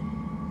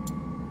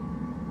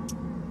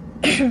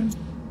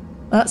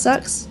 That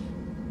sucks.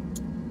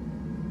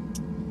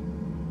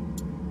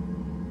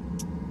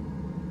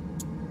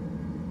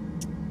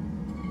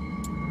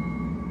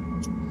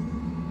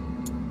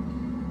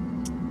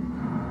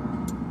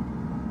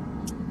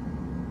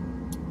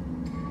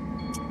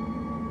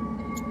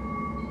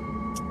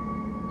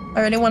 I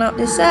really want up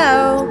this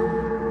cell.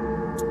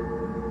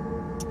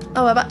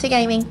 Oh, we're back to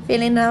gaming.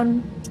 Feeling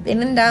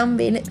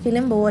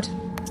bored.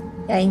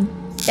 Game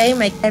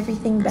make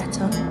everything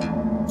better.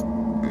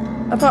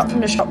 Apart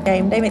from the shop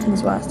game, they make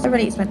things worse. They're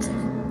really expensive.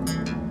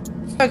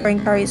 Throw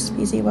green curries,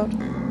 PC World.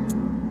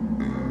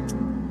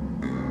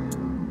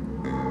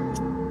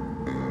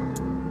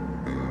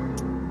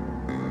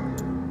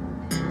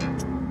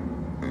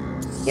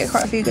 Get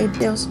quite a few good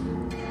deals.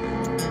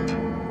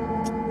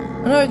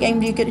 I know a game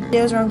do good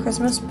deals around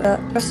Christmas, but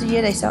the rest of the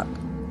year they suck.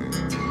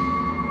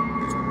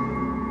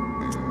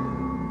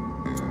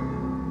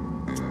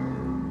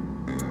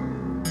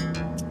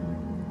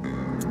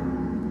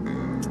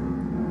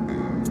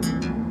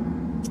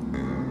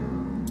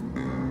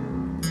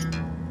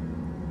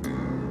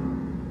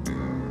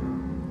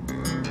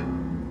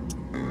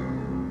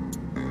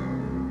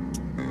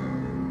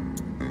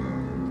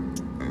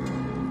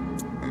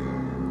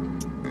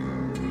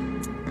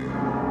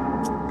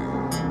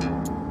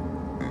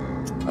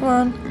 Come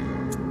on.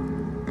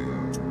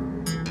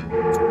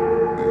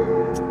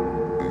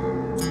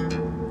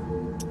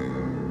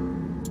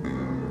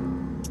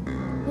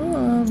 Come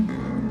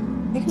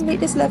on. We can beat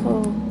this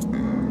level.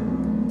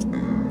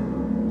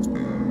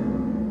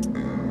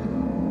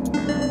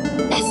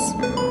 Yes!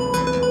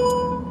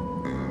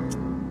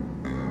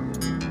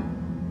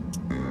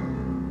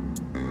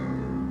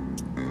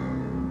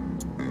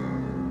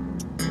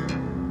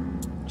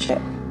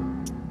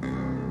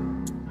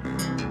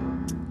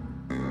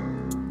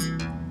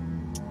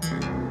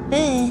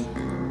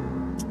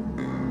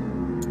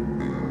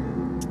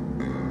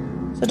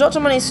 So Dr.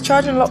 Money's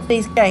charging a lot for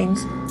these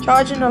games.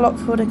 Charging a lot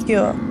for the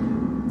cure.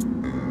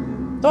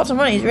 Dr.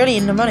 Money's really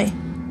in the money.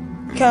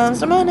 Here comes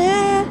the money.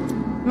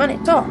 Money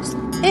talks.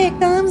 Here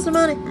comes the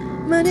money.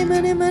 Money,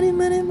 money, money,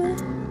 money, money.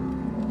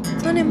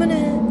 Money,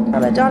 money.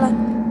 Dollar, dollar.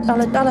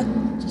 Dollar, dollar.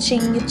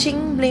 Ching,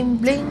 ching, bling,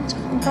 bling.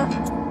 Talking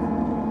about.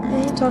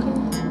 When you're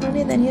talking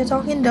money, then you're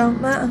talking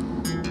don't matter.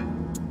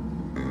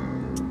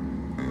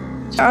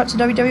 Shout out to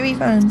WWE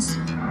fans.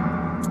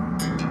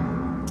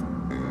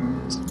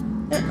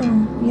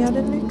 We had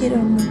a new kid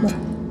on the block.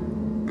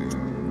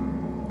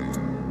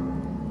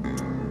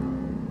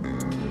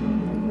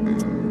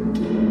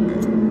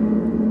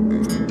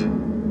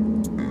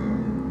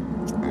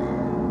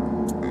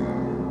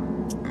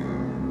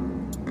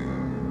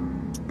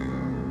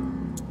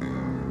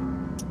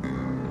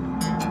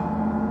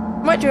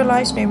 Might do a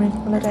live stream in a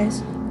couple of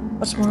days.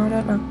 Or tomorrow, I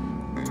don't know.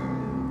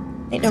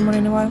 Ain't done one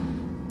in a while.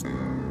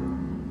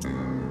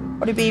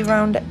 Probably be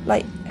around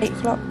like 8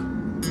 o'clock.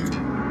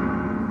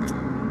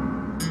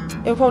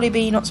 It'll probably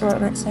be not tomorrow,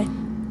 the next day.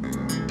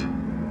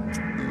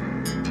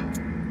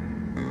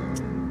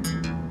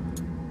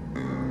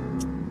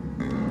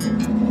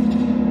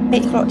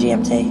 8 o'clock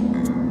GMT.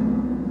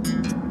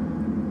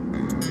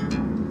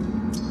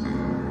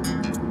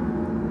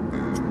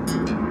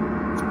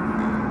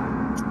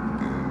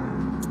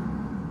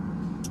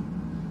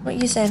 What are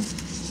you saying?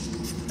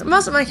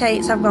 Most of my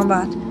cakes have gone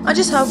bad. I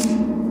just hope...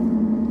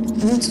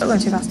 Stop going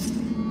too fast.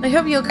 I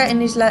hope you're getting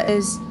these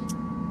letters.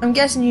 I'm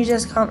guessing you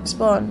just can't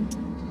respond.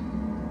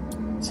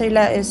 So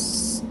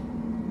letters...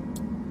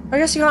 I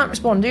guess you can't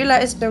respond. Do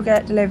letters still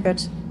get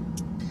delivered?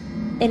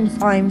 In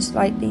times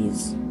like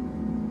these?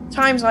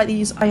 Times like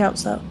these, I hope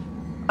so.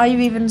 Are you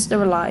even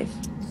still alive?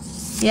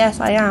 Yes,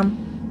 I am.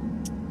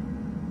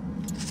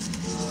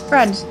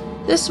 Friend,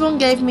 this one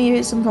gave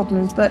me some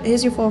problems, but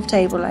here's your 4th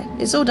table.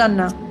 It's all done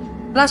now.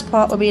 The last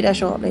part will be there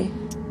shortly.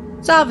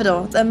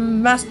 Salvador, the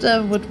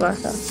master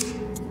woodworker.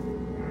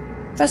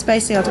 Press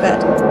space to go to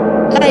bed.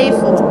 Play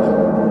 4.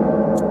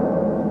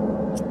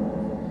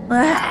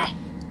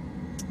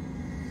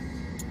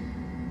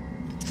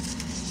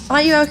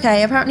 Are you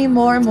okay? Apparently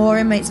more and more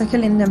inmates are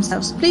killing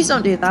themselves. Please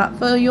don't do that,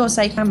 for your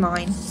sake and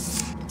mine.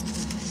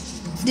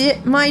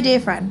 My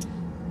dear friend,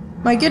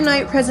 my good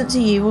night present to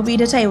you will be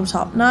the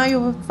tabletop. Now you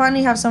will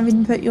finally have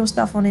something to put your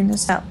stuff on in the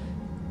cell.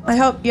 I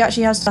hope you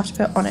actually have stuff to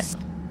put on it.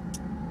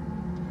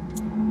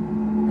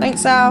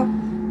 Thanks, Al.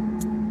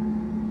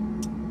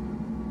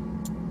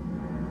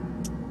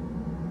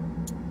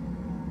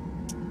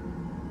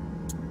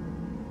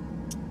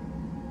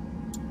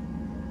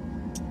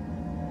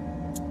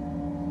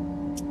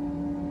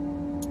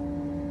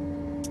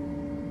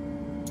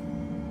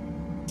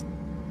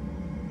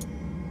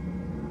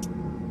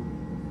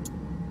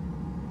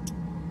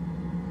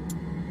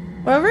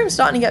 Well, our room's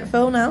starting to get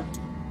full now.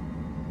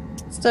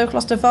 Still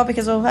claustrophobic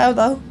as all hell,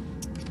 though.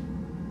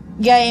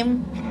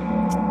 Game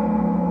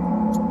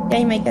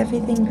make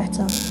everything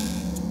better.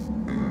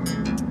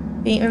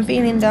 I'm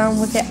feeling down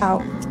with it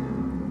out.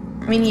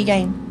 I mean, your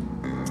game.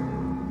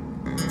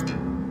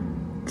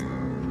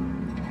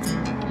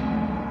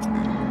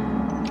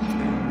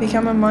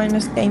 Become a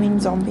mindless gaming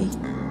zombie.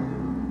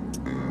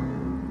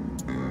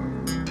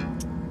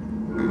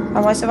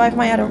 How I survived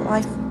my adult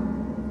life.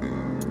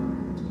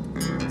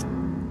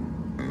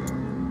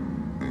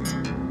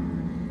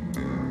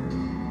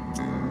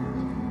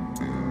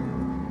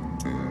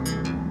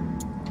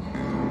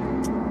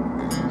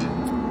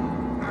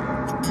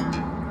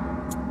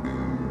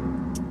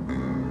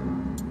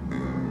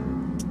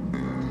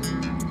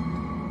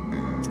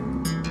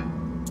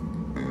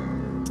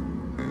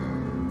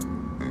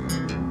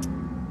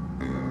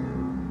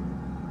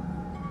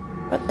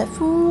 What the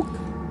fuck?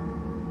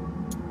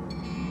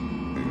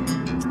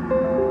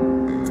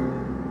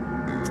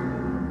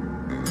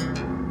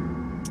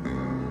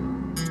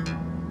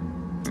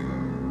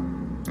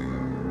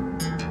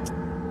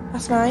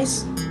 That's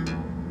nice.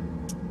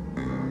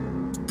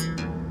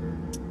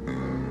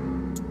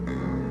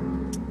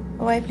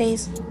 Away,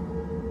 please.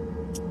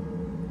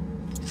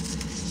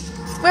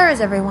 Where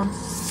is everyone?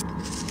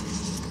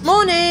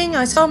 Morning!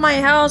 I sold my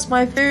house,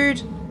 my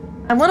food,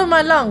 and one of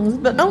my lungs,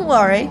 but don't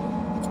worry.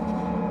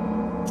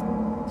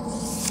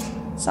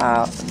 So,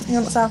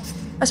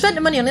 I spent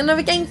the money on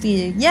another game for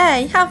you.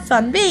 Yay, have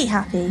fun, be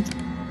happy.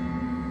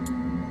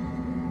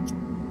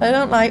 I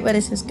don't like where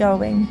this is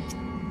going.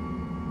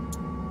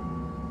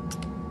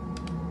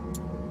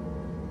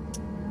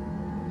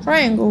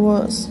 Triangle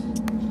Wars.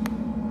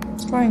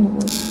 It's Triangle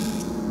Wars.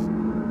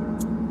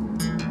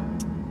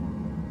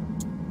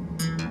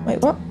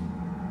 Wait, what?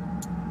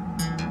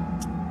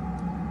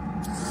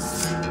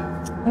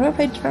 I never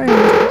played Triangle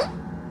Wars.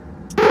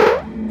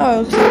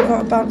 Oh, because I've got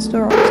to bounce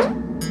the rocks.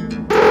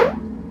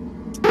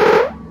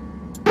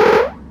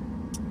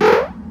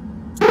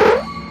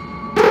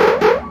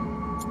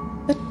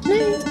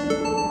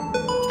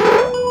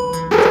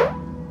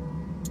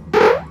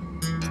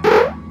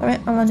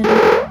 Alright, I landed it.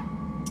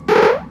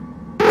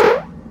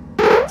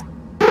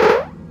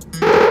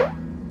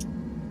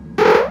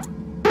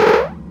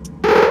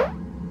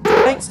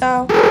 Thanks,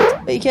 Al.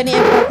 But you can eat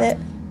with it.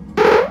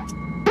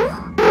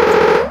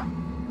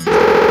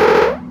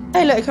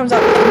 Hey, look, it comes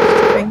out with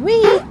a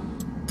whee!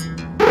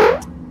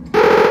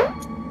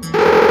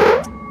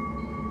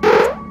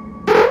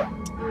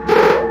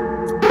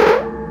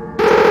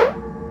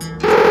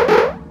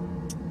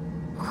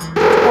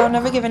 I'll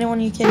never give anyone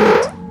you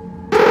kidnapped.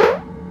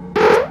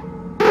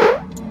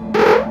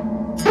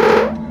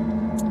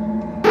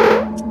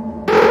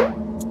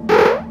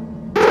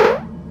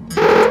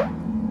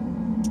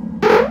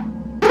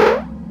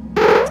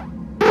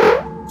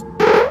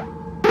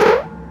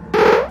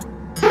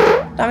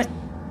 Damn it.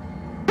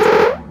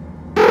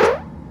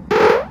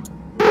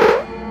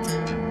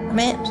 Damn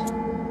it.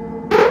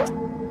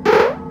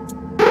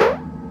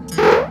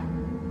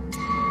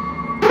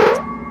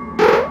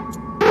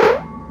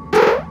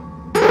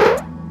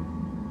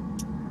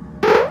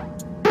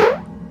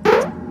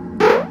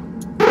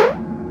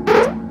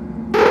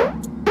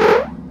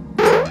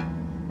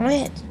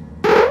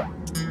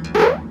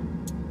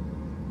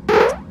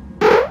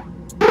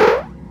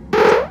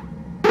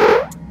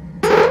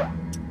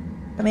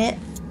 Come here.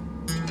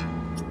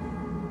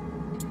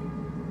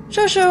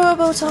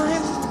 Showable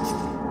time.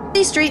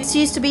 These streets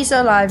used to be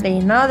so lively,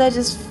 now they're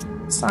just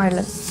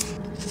silent.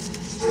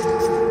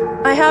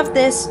 I have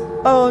this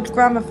old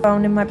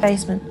gramophone in my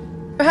basement.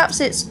 Perhaps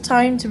it's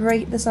time to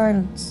break the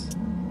silence.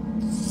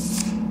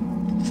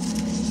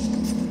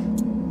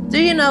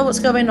 Do you know what's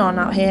going on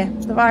out here?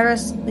 The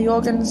virus, the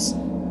organs,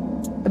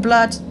 the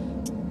blood.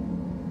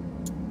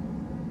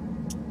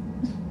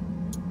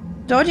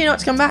 Told you not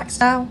to come back,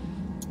 Sal.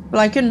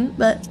 Well, I couldn't,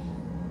 but...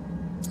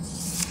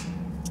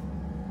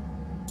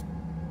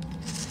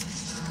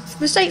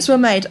 Mistakes were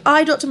made.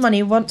 I, Dr.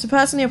 Money, want to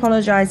personally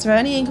apologise for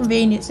any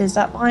inconveniences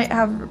that might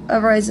have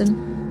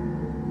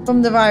arisen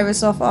from the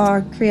virus of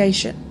our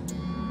creation.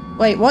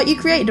 Wait, what? You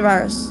created the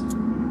virus?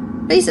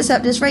 Please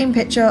accept this framed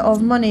picture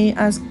of Money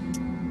as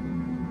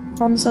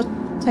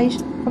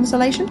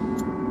consolation?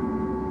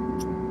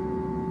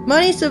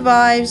 Money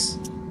survives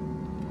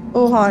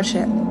all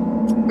hardship.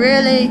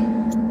 Really?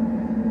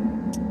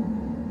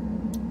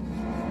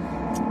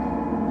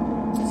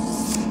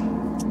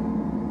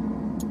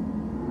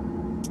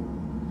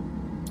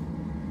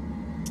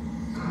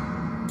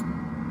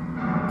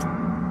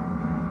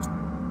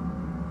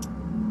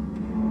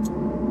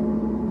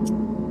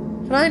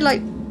 Can I,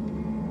 like,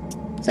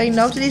 say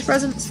no to these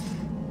presents?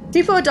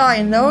 People are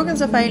dying, their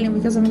organs are failing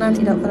because of an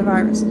antidote for the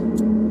virus.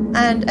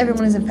 And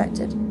everyone is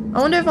infected.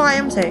 I wonder if I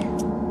am too.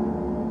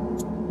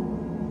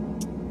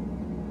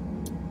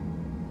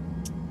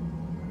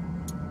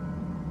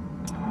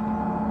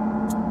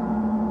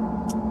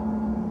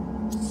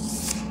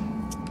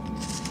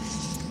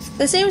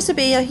 There seems to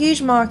be a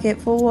huge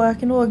market for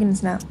working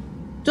organs now.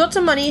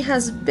 Dr. Money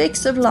has a big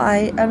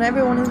supply and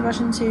everyone is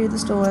rushing to the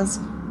stores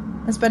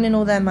and spending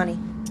all their money.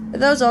 But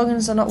those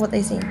organs are not what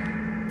they seem.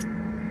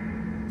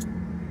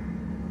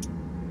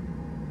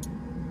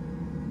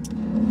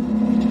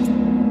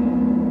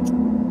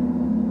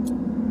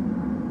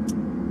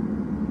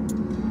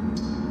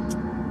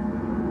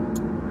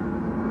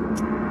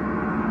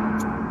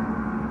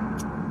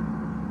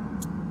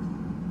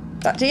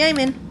 Back to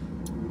aiming.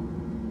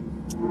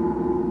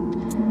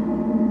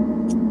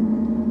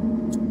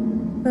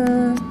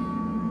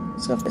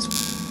 Let's go for this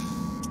one.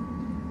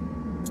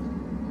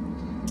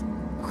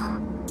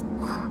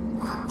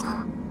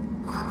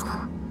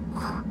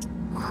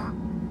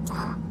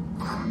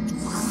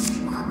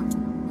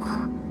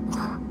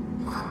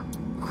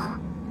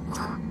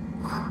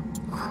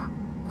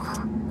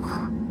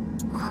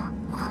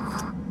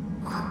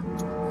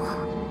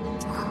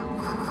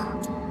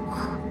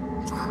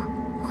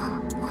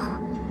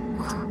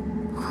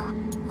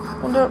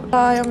 Don't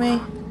lie on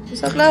me. You're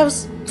so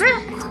close.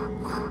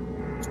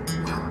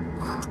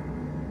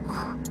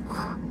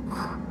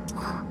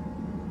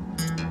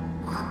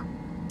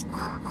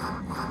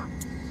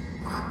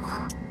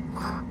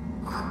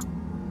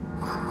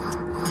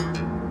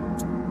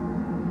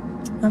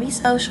 I'll be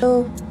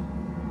social.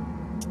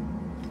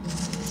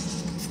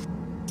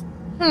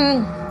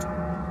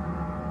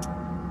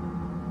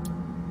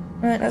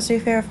 Right, let's do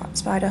fear of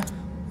spider.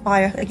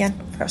 Fire again.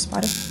 Fear of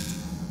spider.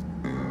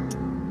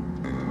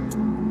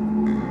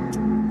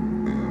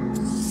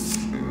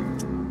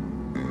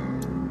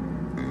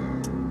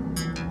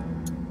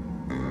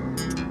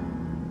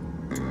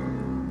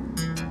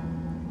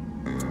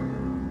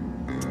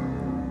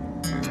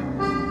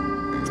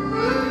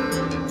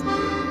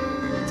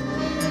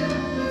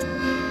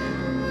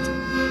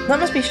 That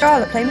must be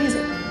Charlotte playing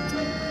music.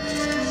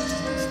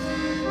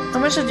 How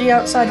much of the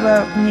outside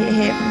world can you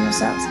hear from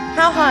yourselves?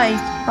 How high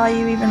are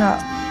you even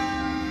up?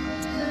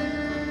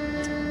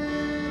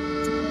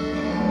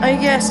 I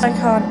guess I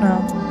can't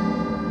now.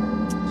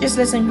 Just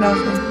listen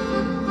closely.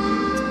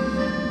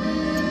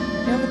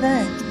 You're over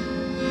there.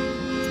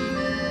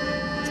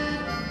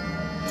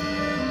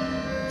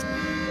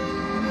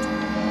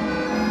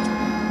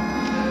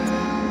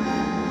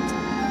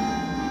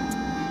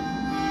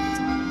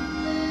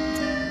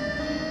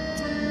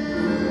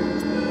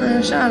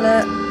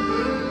 Charlotte.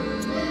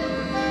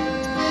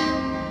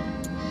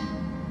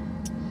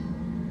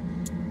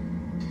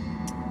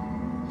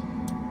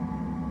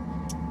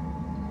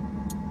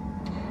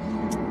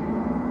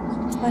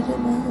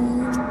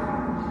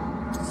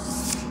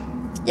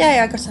 Yay,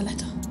 I got a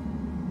letter.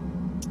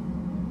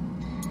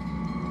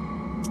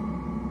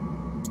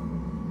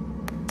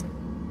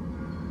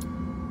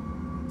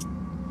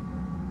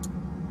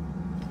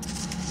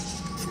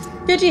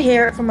 Did you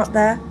hear it from up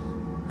there?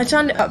 I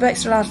turned it up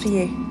extra loud for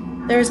you.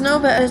 There is no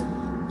better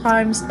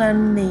times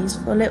than these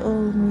for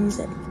little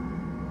music.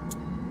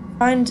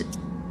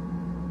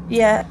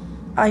 Yet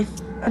I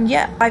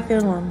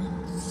feel one.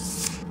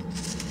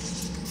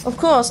 Of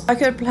course, I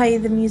could play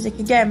the music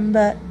again,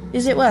 but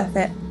is it worth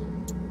it?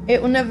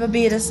 It will never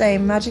be the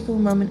same magical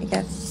moment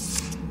again.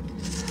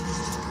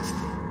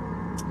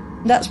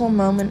 That's one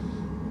moment,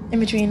 in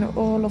between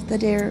all of the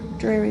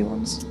dreary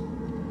ones.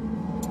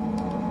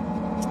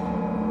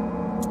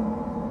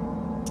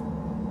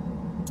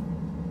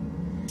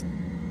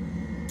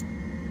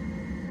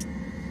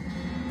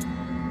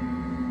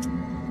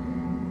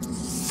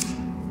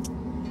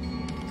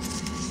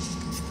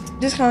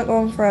 This can't go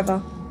on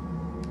forever.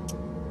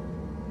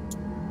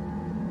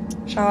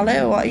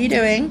 Charlotte, what are you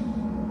doing?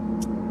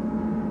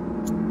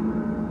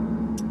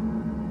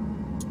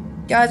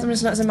 Guys, I'm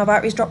just noticing my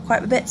battery's dropped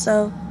quite a bit,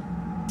 so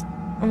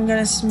I'm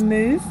gonna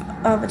move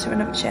over to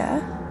another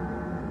chair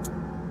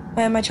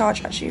where my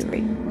charge actually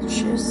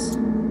reaches.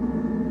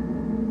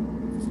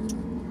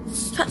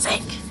 That's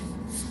it.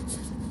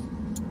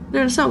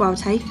 No, it's not well,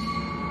 Tay.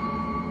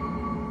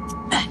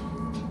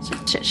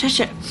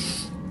 Shit.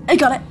 I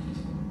got it.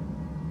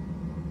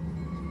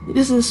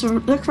 This is a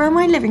look around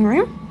my living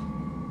room.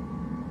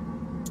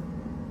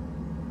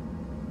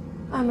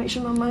 I make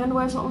sure my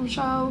underwear's not on the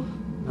shelf.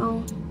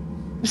 No.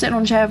 I'm sitting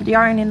on a chair with the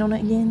ironing on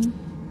it again.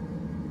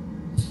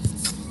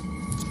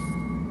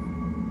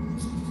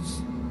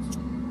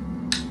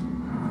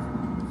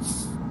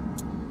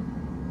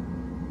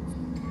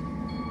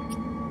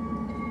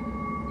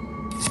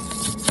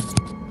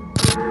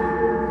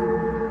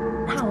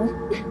 Ow.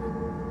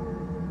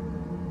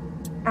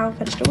 Ow,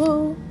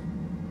 vegetable.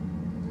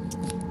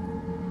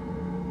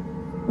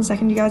 1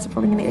 second, you guys are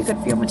probably gonna get a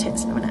good view of my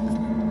tits in a minute.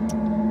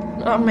 I'm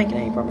not making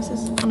any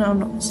promises. Oh no, I'm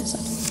not. This is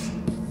it.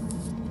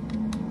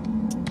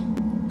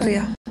 Oh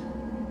yeah.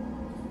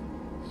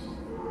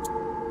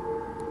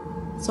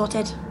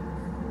 Sorted.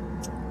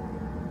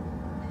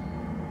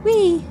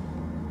 Whee!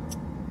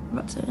 I'm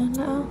about to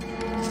now.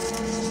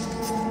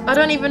 I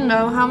don't even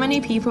know how many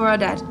people are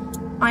dead.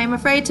 I am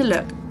afraid to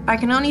look. I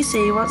can only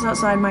see what's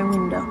outside my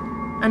window.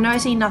 I know I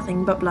see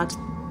nothing but blood.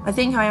 I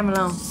think I am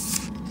alone.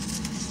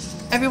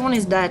 Everyone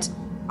is dead.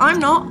 I'm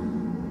not.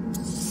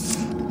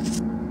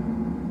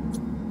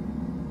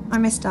 I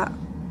missed that.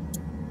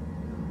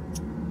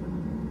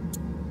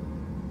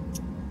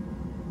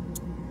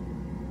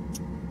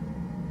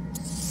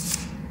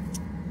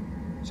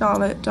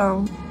 Charlotte,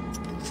 don't.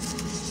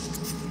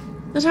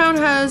 The town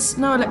has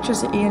no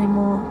electricity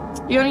anymore.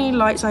 The only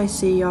lights I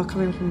see are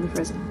coming from the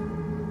prison.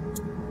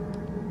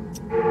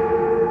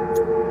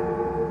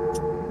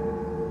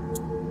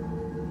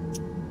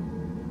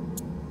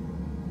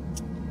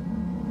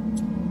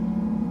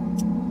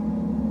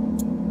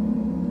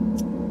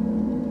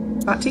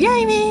 Back to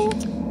gaming.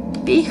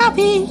 Be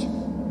happy.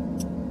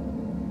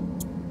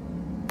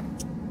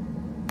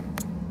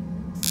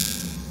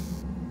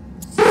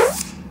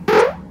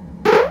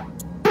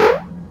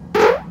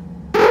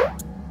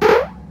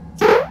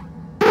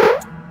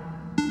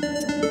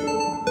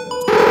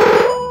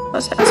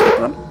 That's a good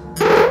one.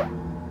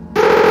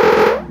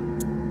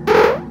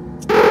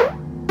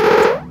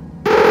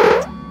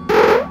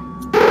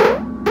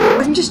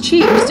 I can just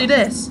cheat and just do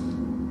this.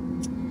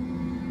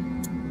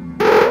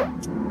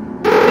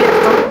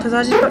 Because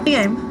I just got the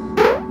game.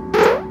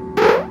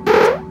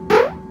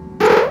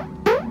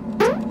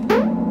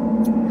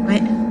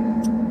 Right.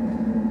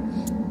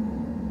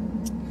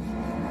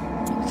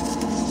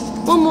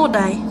 One more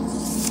day.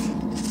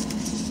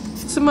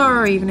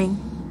 Tomorrow evening.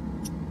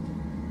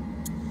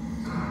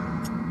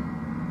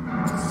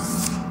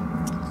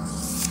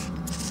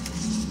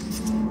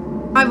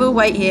 I will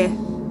wait here.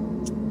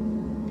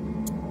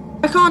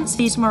 I can't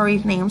see you tomorrow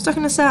evening. I'm stuck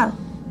in a cell.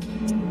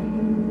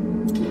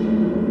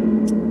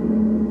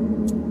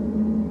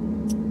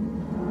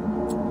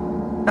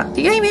 Back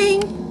to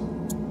gaming.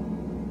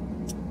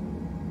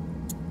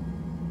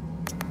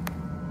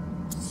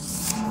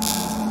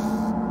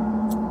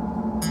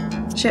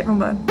 Shit, wrong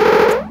button.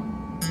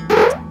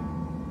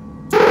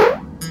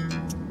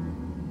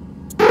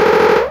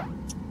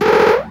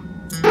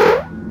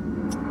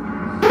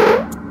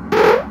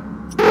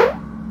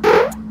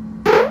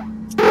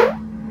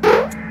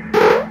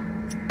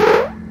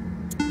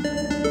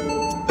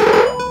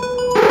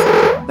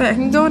 Wait, I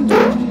can go on.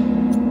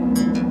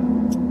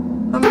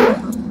 I'm in my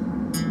phone.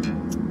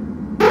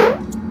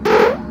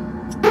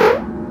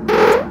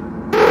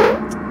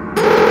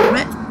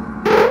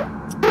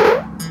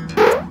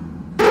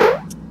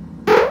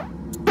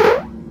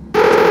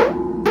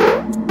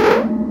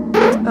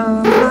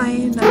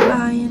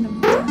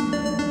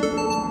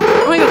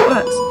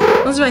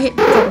 I hit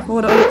the wall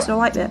before I hit to the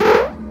white bit.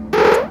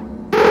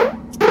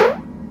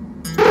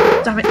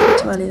 Damn it,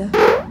 too early there.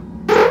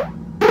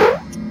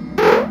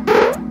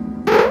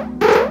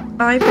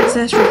 Bye,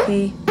 Princess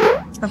Ricky.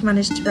 I've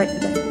managed to break the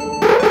game.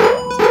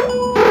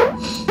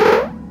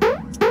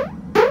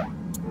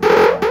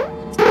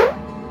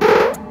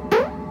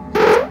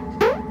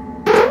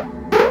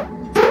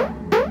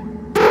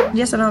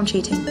 Yes, I know I'm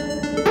cheating. But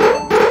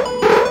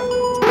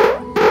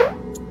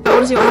I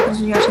want to see what happens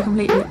when you actually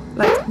complete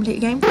a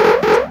game.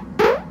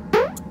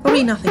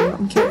 Probably nothing, but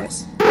I'm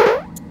curious.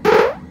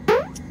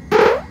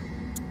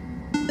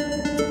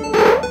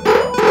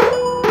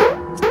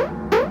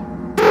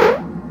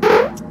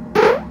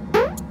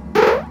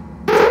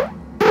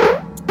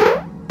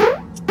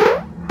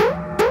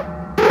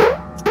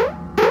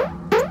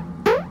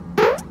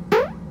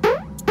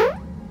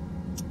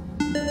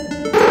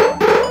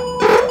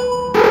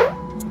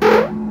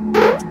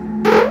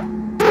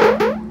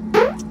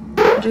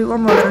 I'll do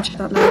one more then I'll check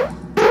that level.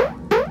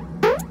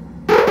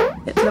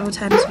 Get to level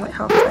 10, so like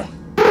halfway.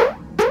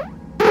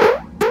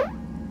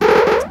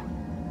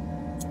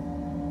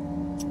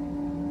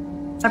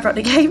 I broke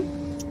the game.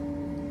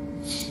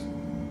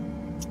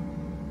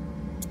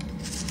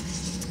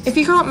 If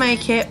you can't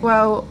make it,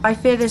 well, I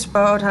fear this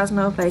world has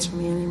no place for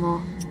me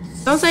anymore.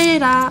 Don't say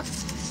that.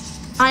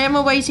 I am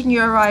awaiting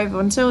your arrival.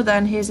 Until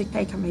then, here's a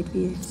cake I made for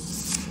you.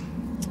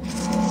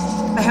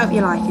 I hope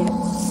you like it.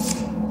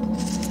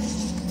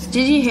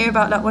 Did you hear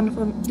that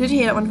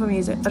wonderful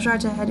music? I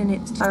tried to head in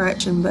its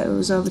direction, but it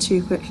was over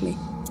too quickly.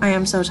 I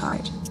am so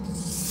tired.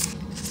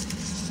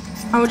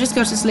 I will just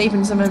go to sleep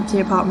in some empty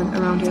apartment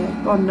around here.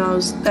 God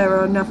knows, there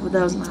are enough of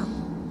those now.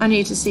 I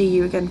need to see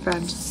you again,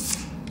 friend.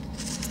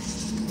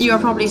 You are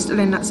probably still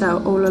in that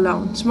cell, all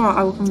alone. Tomorrow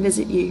I will come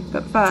visit you,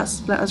 but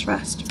first, let us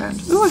rest, friend.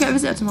 Oh, I get a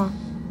visitor tomorrow.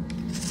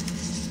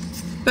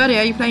 Birdie,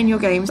 are you playing your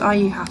games? Are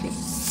you happy?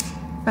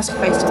 Press your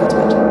face to go to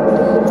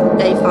bed.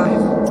 Day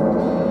 5.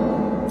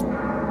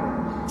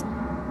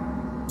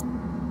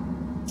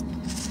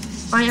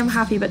 I am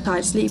happy but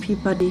tired. Sleepy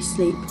buddy,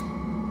 sleep.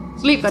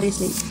 Sleep, buddy,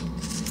 sleep.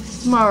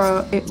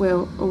 Tomorrow it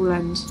will all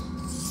end.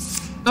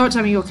 Don't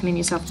tell me you're killing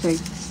yourself too.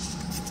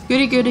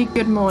 Goody goody,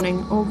 good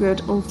morning. All good,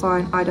 all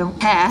fine, I don't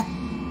care.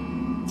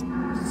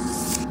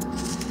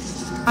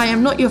 I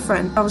am not your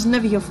friend. I was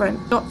never your friend.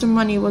 Dr.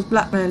 Money was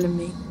blackmailing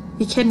me.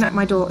 He kidnapped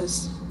my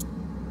daughters.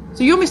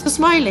 So you're Mr.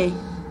 Smiley.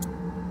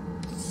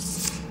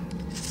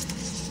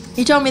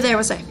 He told me they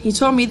were safe. He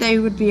told me they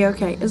would be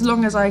okay as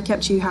long as I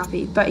kept you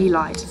happy, but he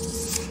lied.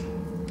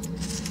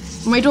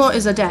 My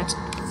daughters are dead.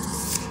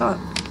 Oh.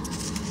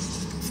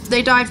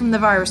 They died from the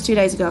virus 2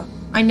 days ago.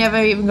 I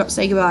never even got to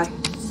say goodbye.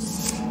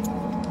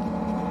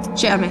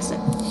 Shit, I missed it.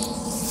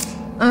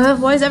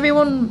 Why is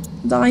everyone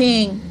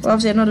dying? Well,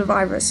 obviously another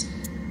virus.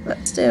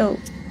 But still,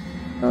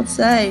 for God's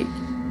sake.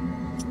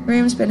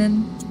 Room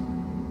spinning.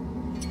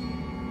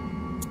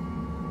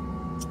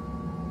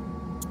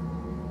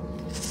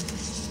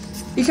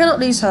 You cannot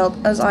lose hope,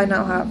 as I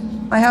now have.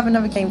 I have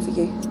another game for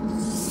you.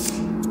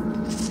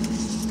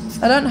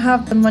 I don't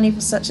have the money for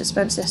such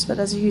expenses, but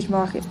there's a huge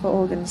market for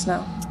organs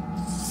now.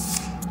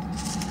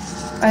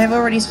 I have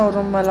already sold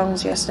one of my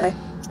lungs yesterday.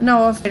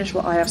 Now I'll finish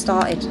what I have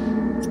started.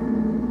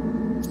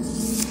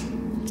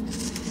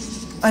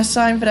 I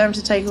signed for them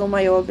to take all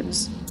my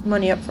organs.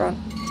 Money up front.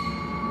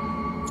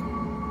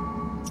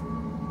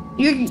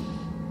 You're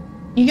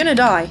gonna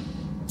die.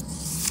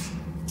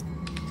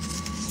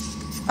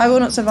 I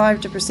will not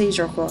survive the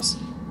procedure, of course,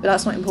 but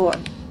that's not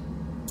important.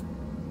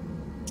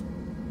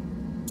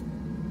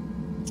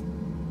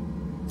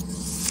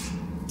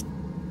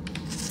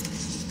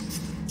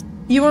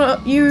 You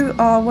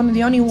are one of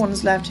the only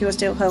ones left who are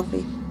still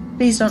healthy.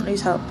 Please don't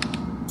lose hope.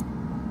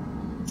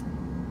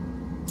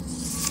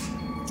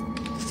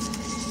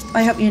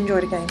 I hope you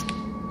enjoyed the game.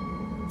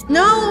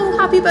 No,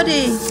 happy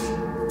buddy!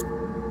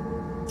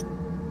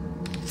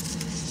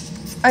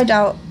 I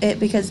doubt it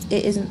because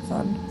it isn't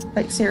fun.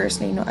 Like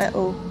seriously, not at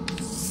all.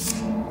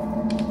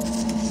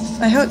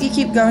 I hope you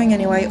keep going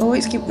anyway.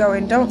 Always keep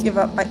going. Don't give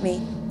up like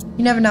me.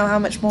 You never know how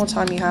much more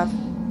time you have.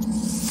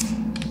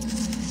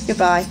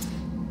 Goodbye.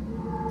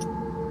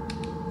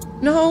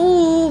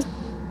 No!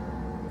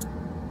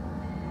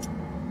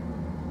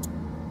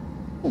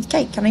 Oh,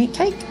 cake. Can I eat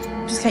cake?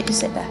 Just cake just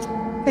sit there.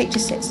 Cake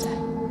just sits there.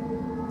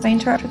 Can I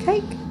interact with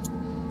cake?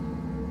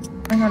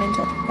 I can't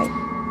interact with cake.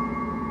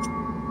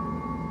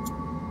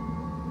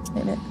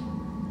 Wait a minute.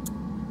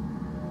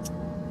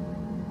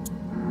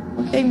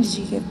 What game did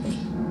you give me?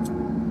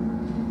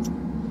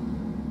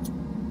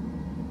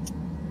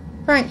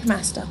 Prank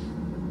Master.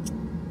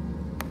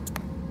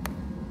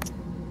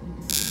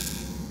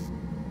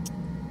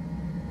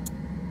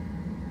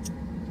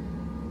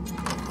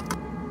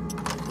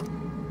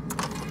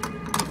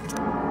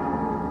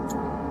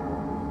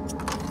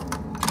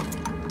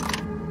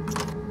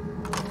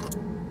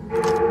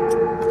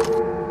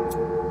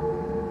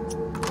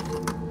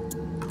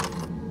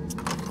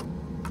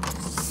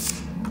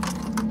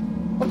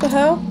 What the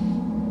hell?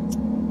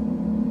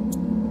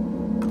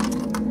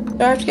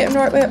 Do I have to get him the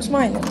right way up to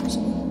mine then or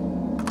something?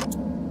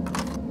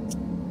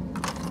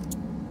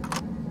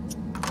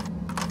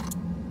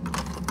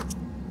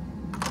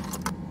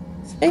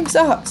 This game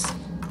sucks.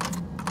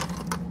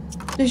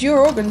 Because your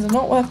organs are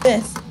not worth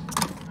this.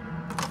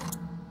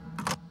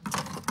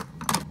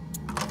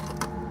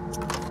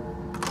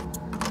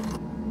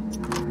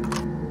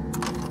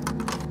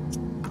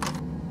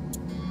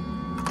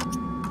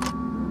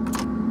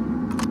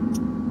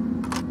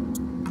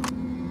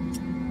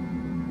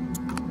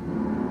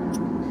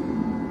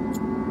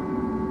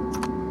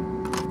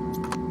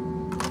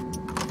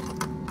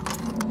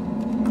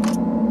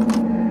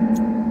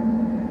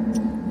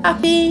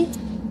 Happy?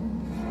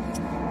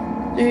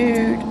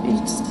 Dude,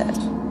 he's dead.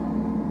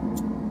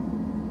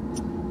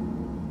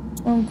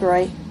 Oh,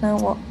 great. Now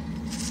what?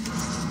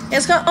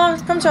 It's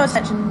come to our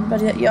attention,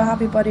 but your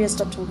happy body has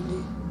stopped talking to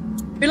you.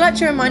 We'd like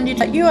to remind you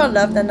that you are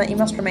loved and that you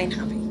must remain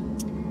happy.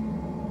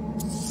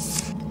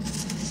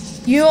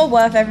 You are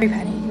worth every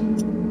penny.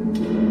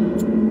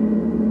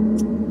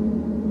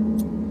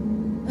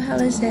 What the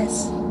hell is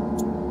this?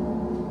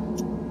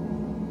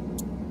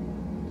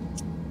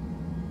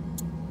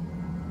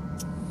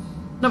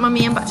 Not mind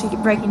me, I'm back to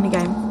breaking the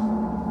game.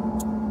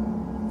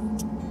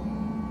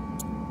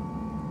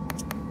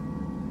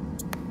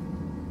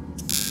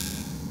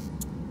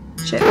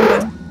 Shit,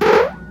 hold on.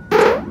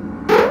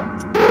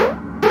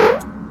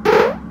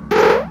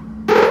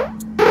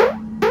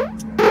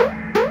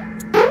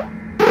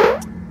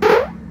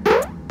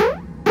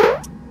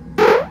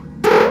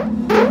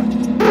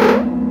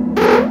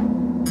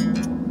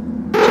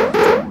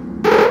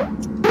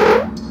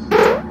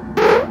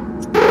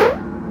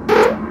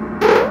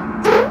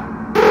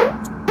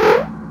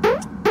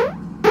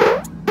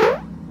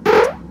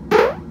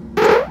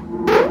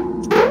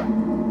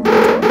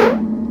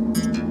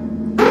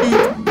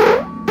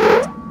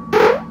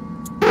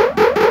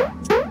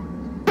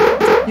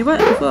 You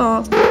weren't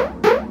before.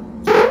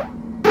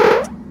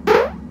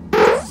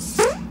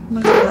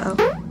 Look at that.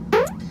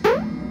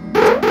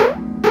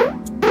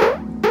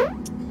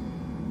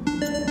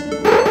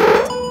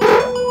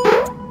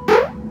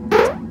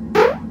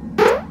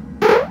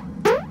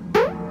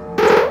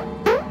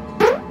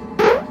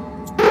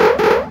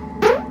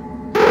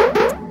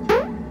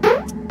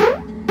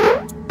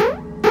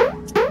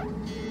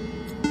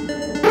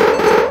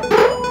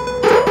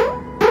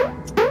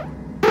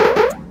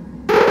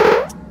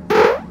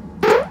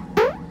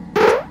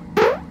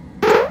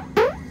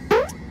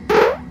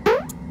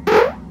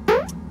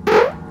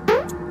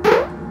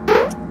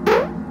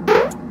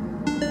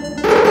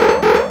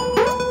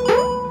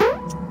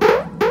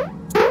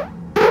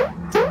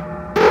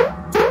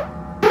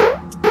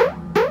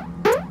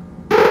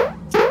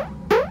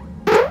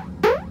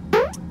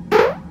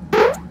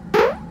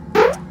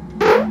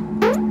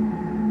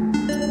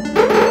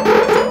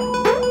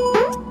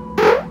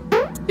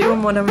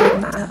 What I'm reading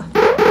that out.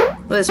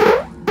 Well, this one.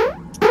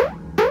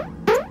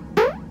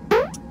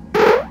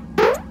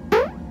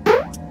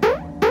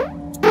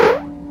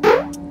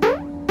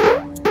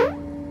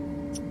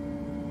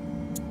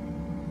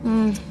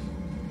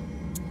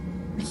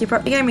 Make you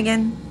prep the game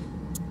again.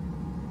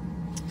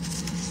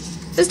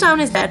 This town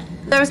is dead.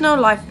 There is no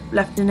life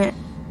left in it.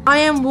 I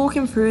am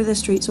walking through the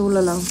streets all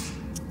alone.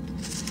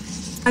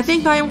 I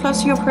think I am close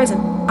to your prison.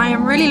 I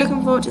am really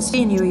looking forward to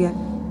seeing you again.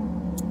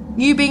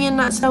 You being in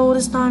that cell all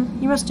this time,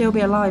 you must still be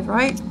alive,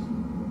 right?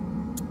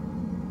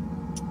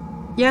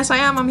 Yes, I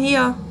am. I'm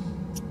here.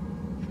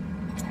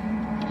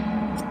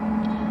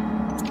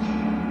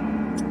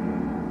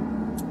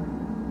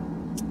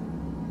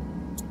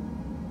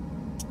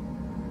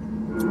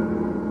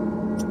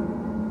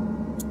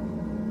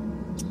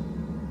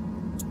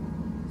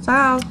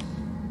 Sal.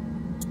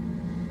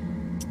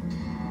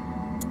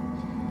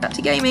 Back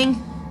to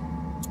gaming.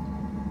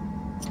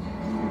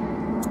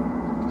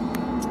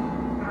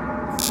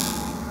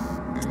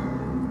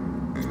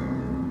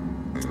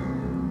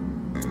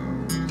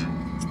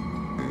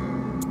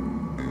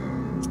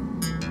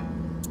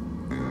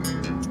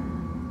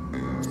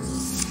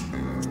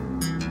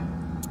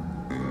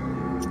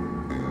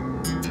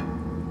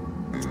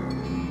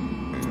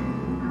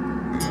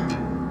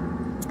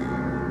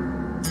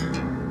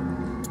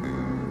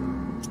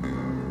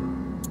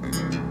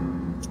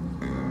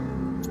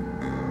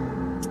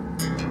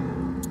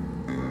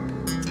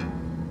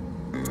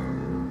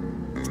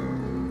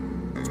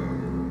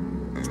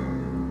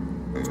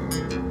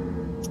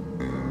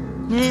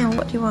 Yeah,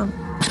 what do you want?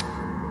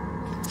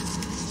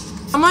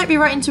 I might be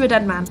right into a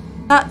dead man.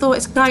 That thought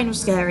is kind of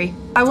scary.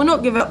 I will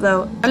not give up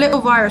though. A little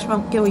virus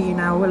won't kill you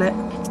now, will it?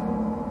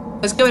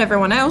 It's killing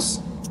everyone else.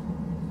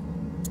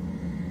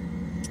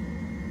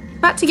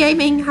 Back to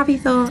gaming, happy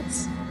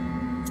thoughts.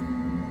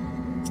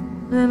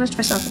 Let's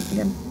try something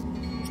again.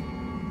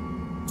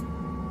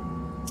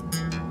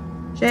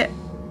 Shit.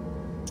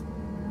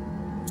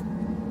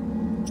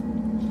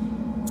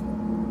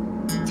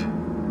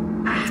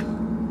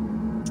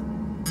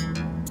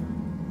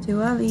 Too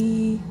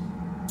early.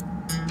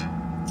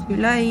 Too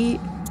late.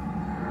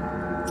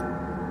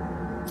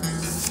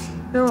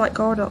 I feel like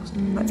Gordox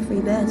and like 3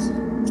 bears.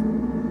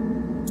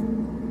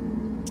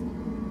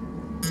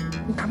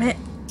 Damn it.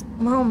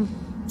 Come on.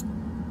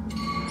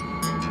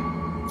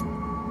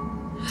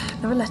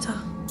 Another letter.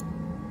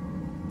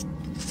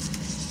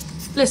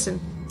 Listen,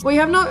 we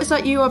have noticed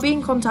that you are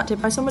being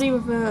contacted by somebody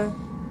with a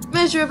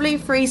miserably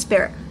free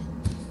spirit.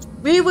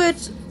 We would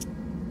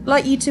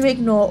like you to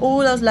ignore all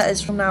those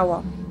letters from now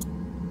on.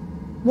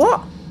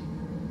 What?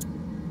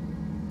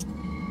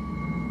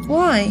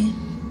 Why?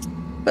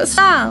 But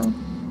Sal?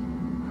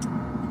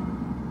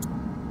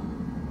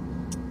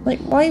 Like,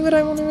 why would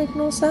I want to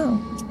ignore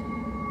Sal?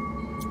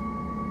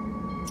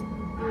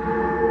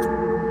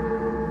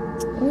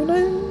 Oh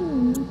no.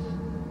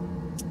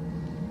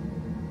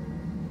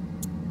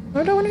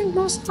 I don't want to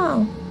ignore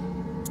Sal.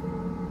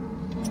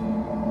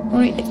 I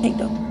want to eat the cake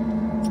though.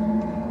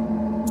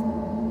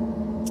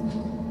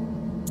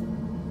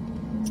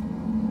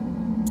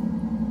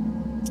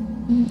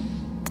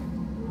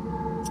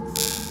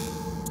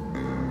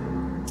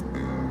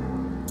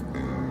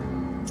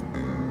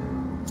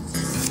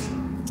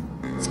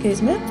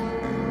 Excuse me.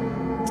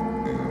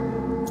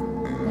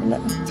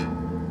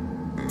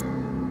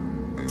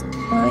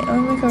 Right,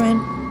 I'm gonna go in.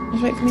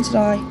 Just wait for me to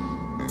die.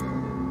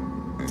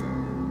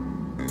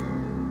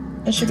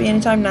 It should be any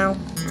time now.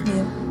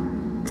 Yeah.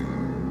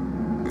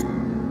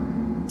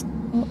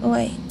 Oh,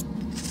 wait.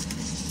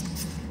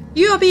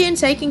 You are being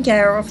taken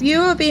care of. You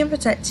are being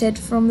protected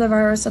from the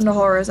virus and the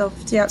horrors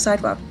of the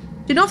outside world.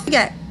 Do not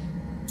forget,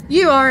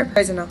 you are a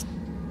prisoner.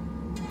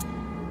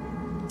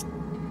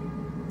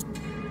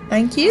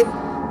 Thank you.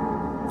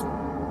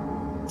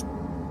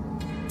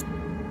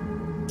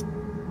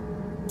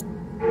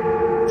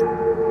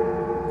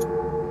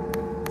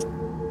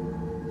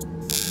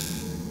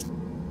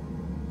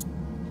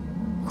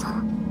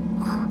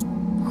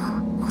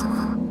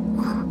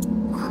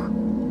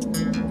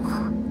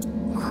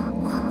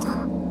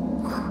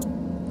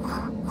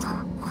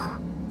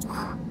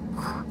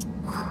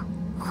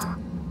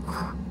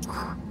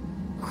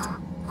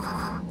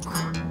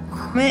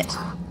 It.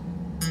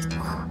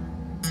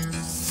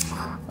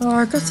 Oh,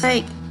 for God's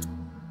sake.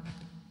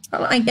 I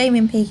like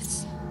gaming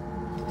peace.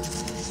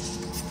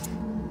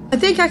 I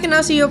think I can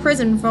now see your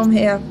prison from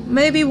here.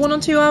 Maybe 1 or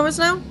 2 hours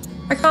now?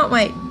 I can't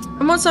wait.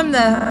 And once I'm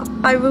there,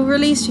 I will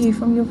release you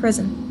from your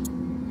prison.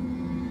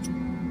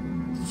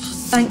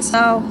 Thanks,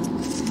 Sal.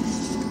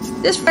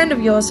 This friend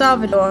of yours,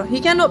 Salvador, he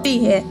cannot be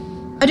here.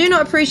 I do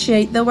not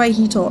appreciate the way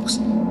he talks.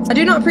 I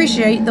do not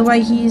appreciate the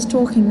way he is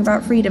talking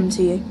about freedom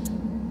to you.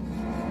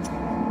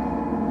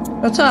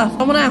 You're tough.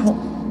 Come on out.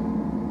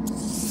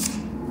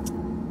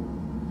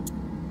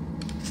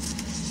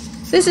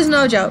 This is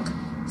no joke.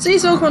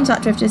 Cease all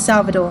contact with this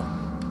Salvador.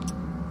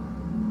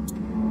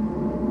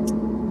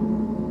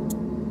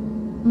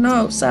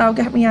 No, Sal,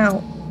 get me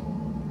out.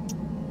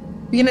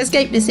 We can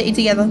escape this city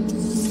together.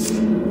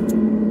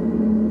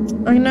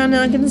 I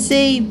know, I can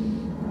see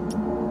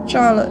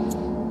Charlotte.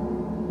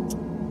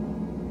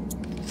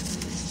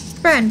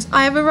 Friend,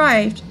 I have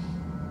arrived.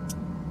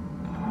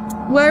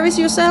 Where is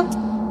your cell?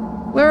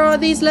 Where are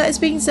these letters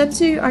being sent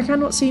to? I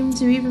cannot seem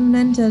to even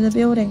enter the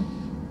building.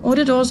 All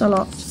the doors are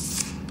locked.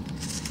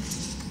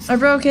 I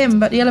broke in,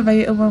 but the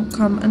elevator won't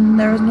come, and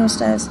there is no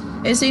stairs.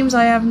 It seems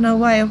I have no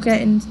way of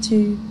getting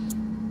to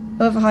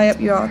however high up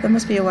you are. There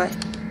must be a way.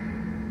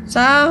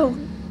 Sal!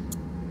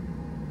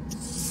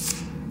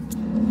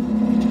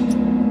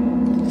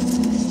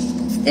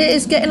 It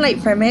is getting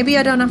late, friend. Maybe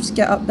I don't have to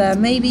get up there.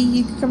 Maybe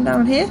you could come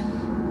down here?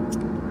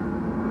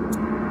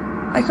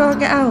 I can't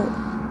get out.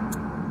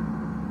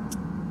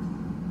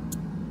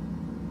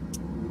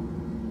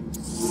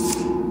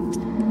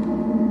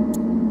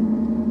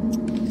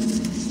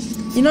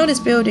 You know this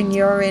building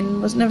you're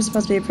in was never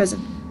supposed to be a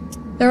prison.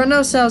 There are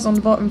no cells on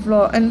the bottom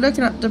floor, and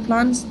looking at the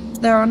plans,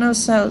 there are no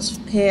cells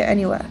here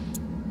anywhere.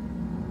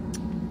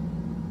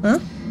 Huh?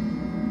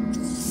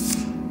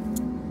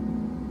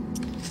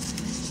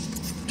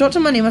 Dr.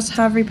 Money must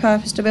have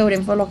repurposed the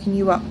building for locking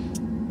you up.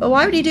 But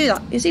why would he do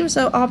that? It seems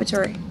so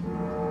arbitrary.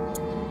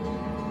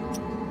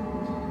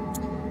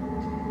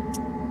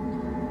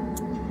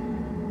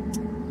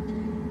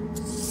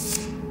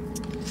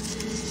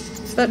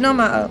 But no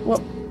matter,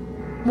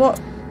 what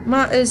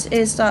matters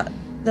is that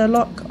the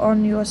lock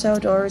on your cell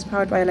door is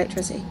powered by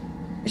electricity.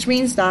 Which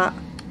means that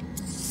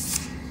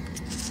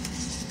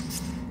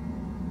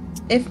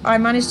if I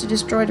manage to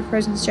destroy the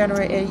prison's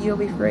generator, you'll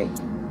be free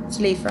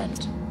to leave,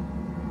 friend.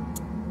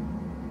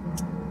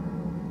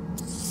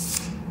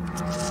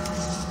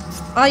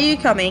 Are you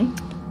coming?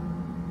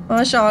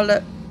 Oh,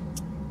 Charlotte.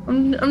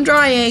 I'm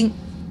trying.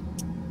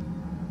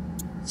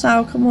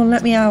 Sal, come on,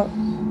 let me out.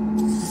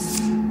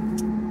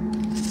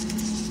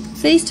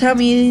 Please tell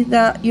me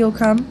that you'll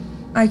come.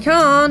 I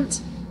can't.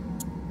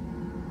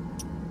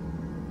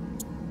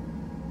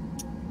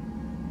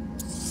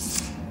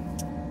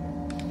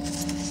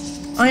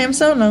 I am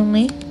so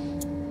lonely.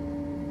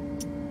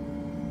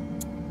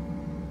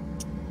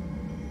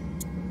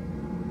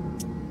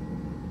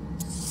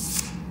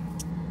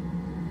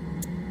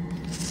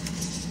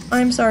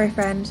 I'm sorry,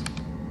 friend.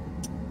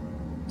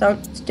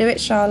 Don't do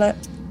it, Charlotte.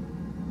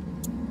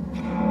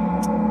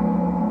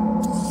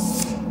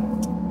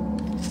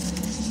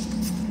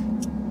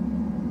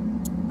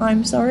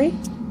 I'm sorry.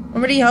 I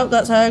really hope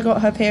that's her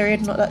got her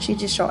period, not that she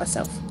just shot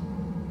herself.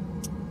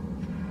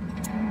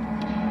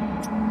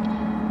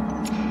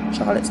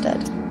 Charlotte's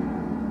dead.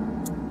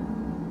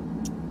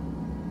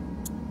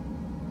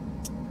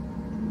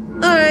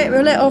 Alright,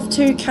 we'll let off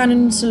 2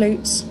 cannon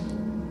salutes.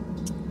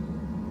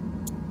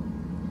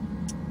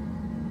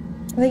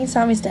 I think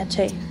Sammy's dead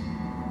too.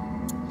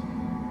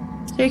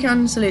 2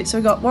 cannon salutes. So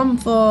we got 1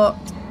 for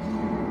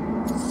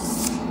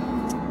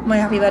my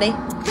happy buddy,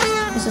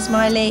 Mr.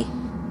 Smiley.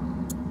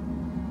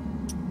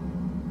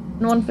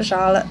 And 1 for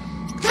Charlotte.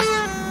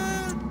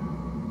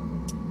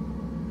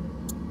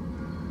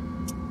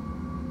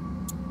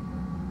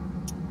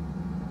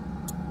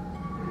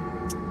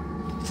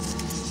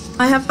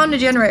 I have found a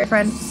generator,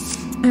 friend.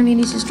 I only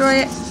need to destroy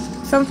it.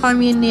 Come find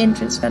me in the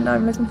entrance, friend.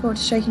 I'm looking forward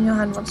to shaking your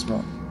hand once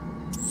more.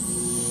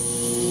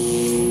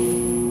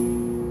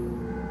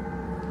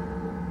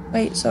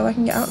 Wait, so I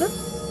can get out now?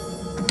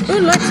 Ooh,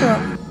 lights are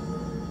up.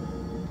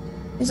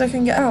 Means I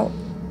can get out.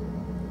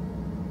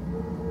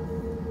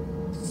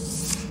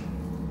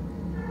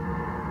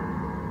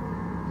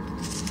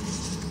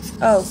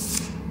 Oh.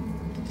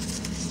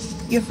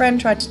 Your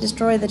friend tried to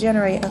destroy the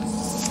generator.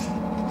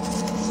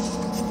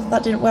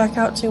 That didn't work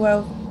out too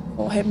well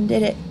for him,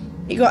 did it?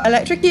 He got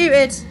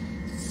electrocuted.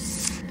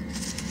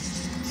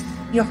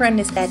 Your friend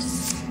is dead.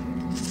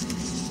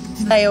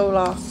 They all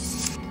are.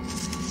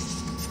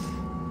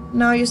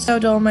 Now your cell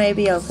door may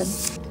be open.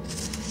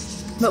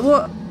 But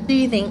what do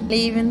you think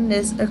leaving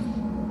this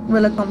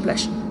will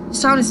accomplish?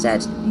 This town is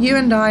dead. You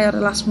and I are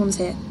the last ones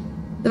here.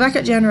 The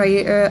backup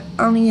generator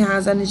only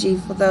has energy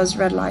for those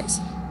red lights,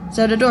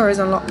 so the door is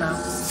unlocked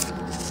now.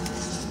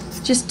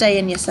 Just stay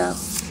in your cell.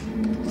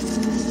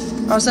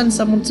 I'll send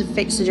someone to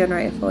fix the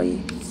generator for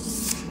you.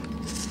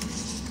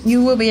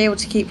 You will be able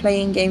to keep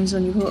playing games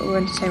on your portable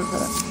entertainment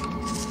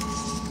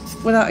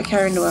product without a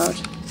care in the world.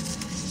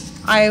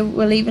 I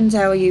will even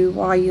tell you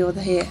why you're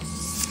here.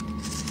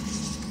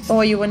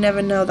 Or you will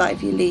never know that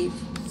if you leave.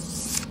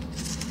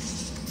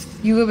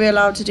 You will be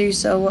allowed to do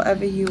so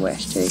whatever you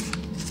wish to.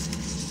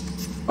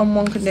 On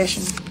one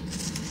condition.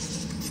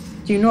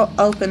 Do not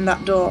open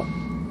that door.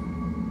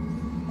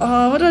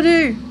 Oh, what do I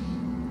do?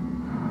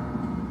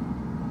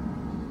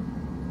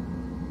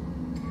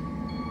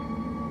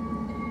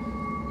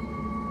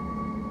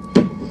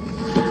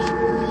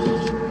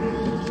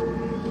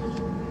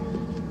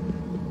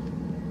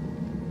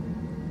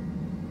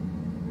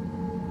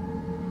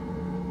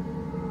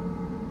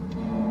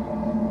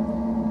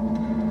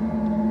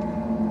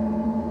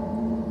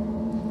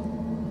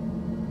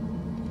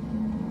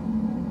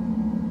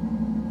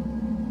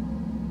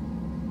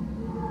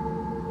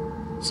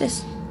 What's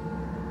this?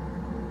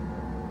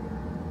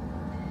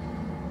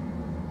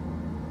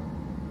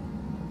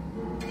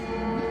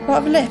 Part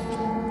of a lift.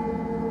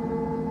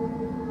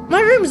 My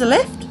room's a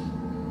lift.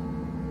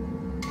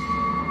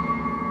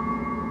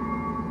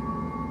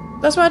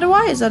 That's why the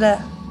wires are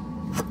there.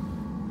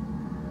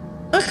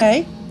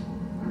 Okay.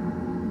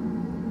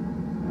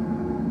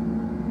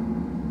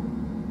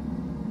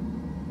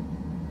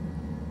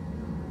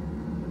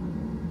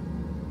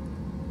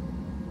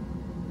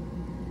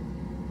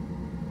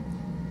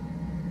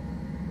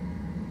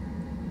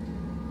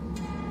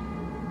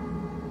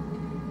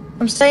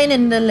 I'm staying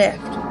in the lift.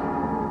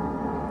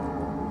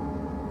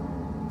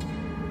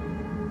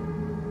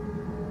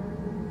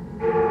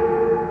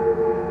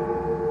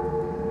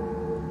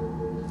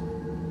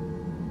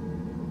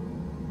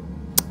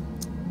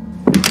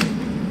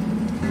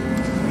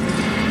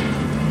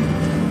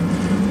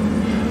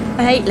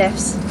 I hate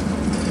lifts.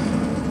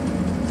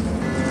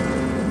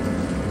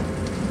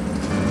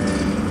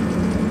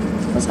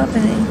 What's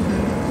happening?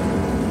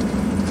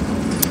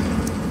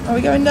 Are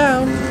we going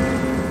down?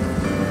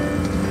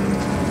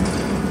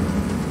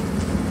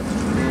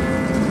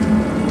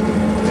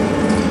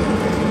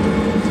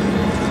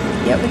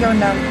 Yep, we're going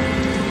down.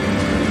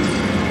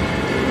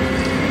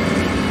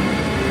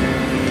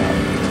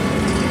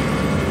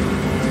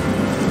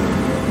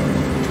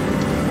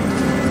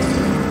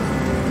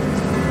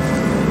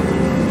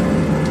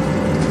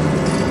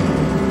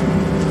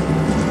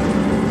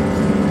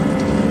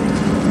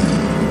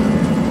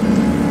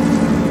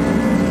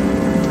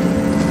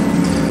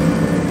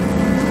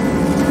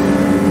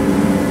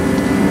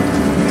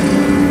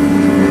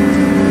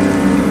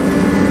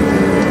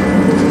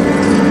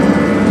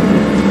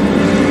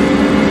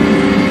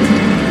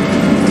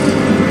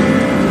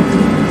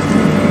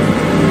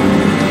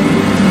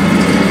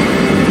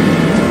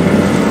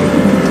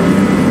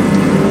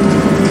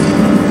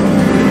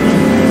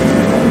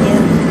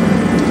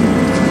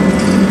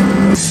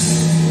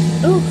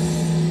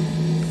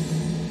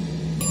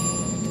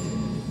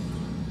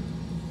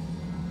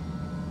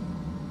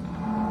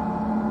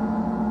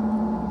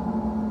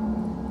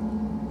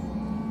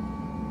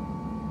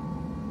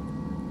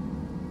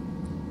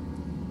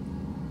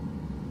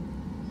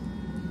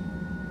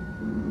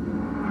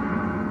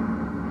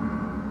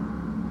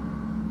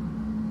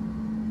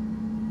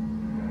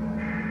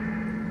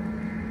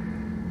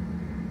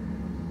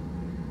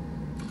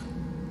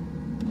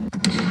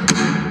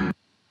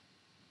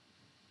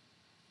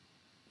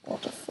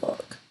 What the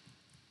fuck?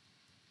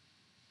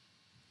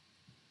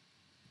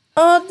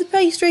 Oh, the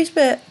pastries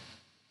bit.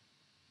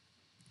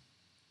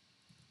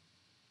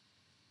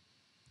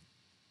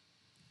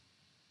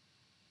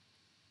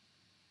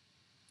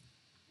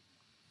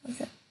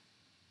 Okay.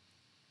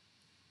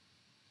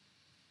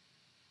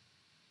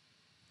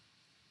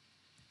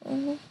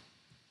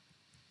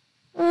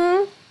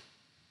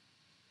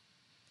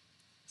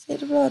 See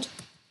the blood.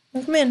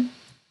 Now come in.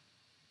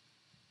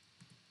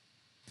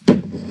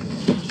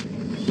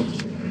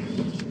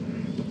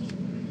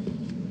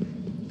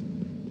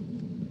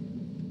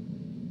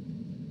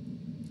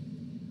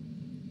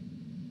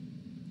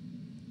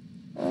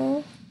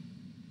 Oh.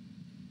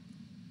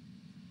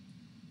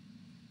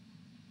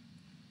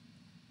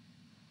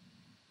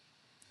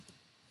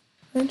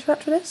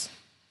 interact with this?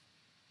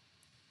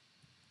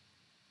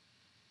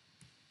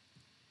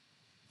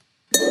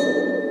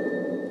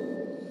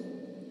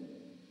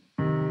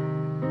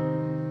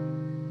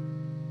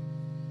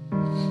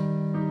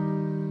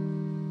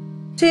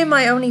 To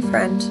my only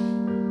friend.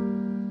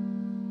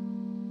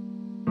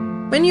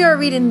 When you are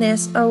reading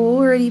this, I will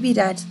already be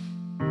dead.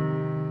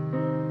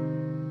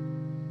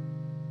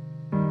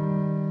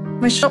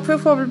 My shop will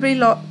probably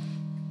look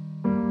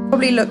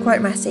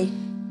quite messy.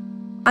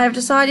 I have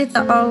decided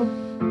that I'll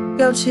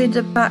go to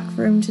the back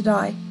room to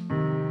die,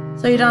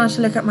 so you don't have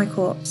to look at my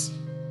corpse.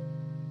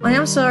 I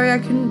am sorry I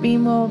couldn't be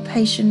more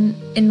patient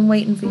in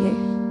waiting for you.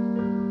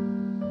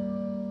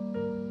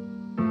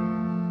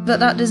 But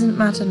that doesn't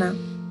matter now.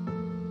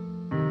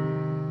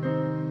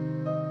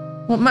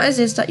 What matters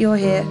is that you're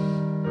here.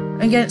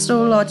 Against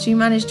all odds, you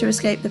managed to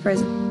escape the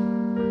prison.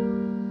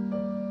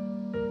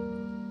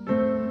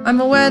 I'm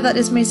aware that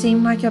this may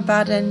seem like a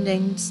bad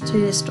ending to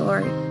this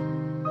story,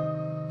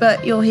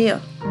 but you're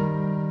here.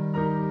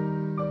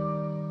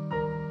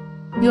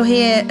 You're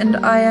here, and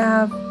I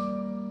have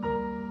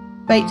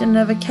baked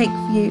another cake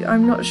for you.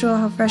 I'm not sure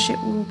how fresh it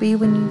will be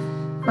when you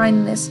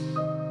find this.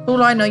 For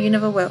all I know, you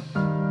never will.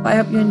 But I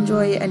hope you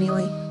enjoy it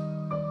anyway.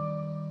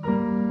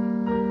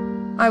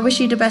 I wish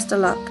you the best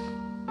of luck.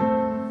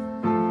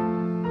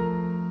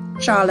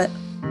 Charlotte.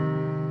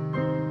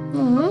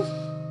 Aww.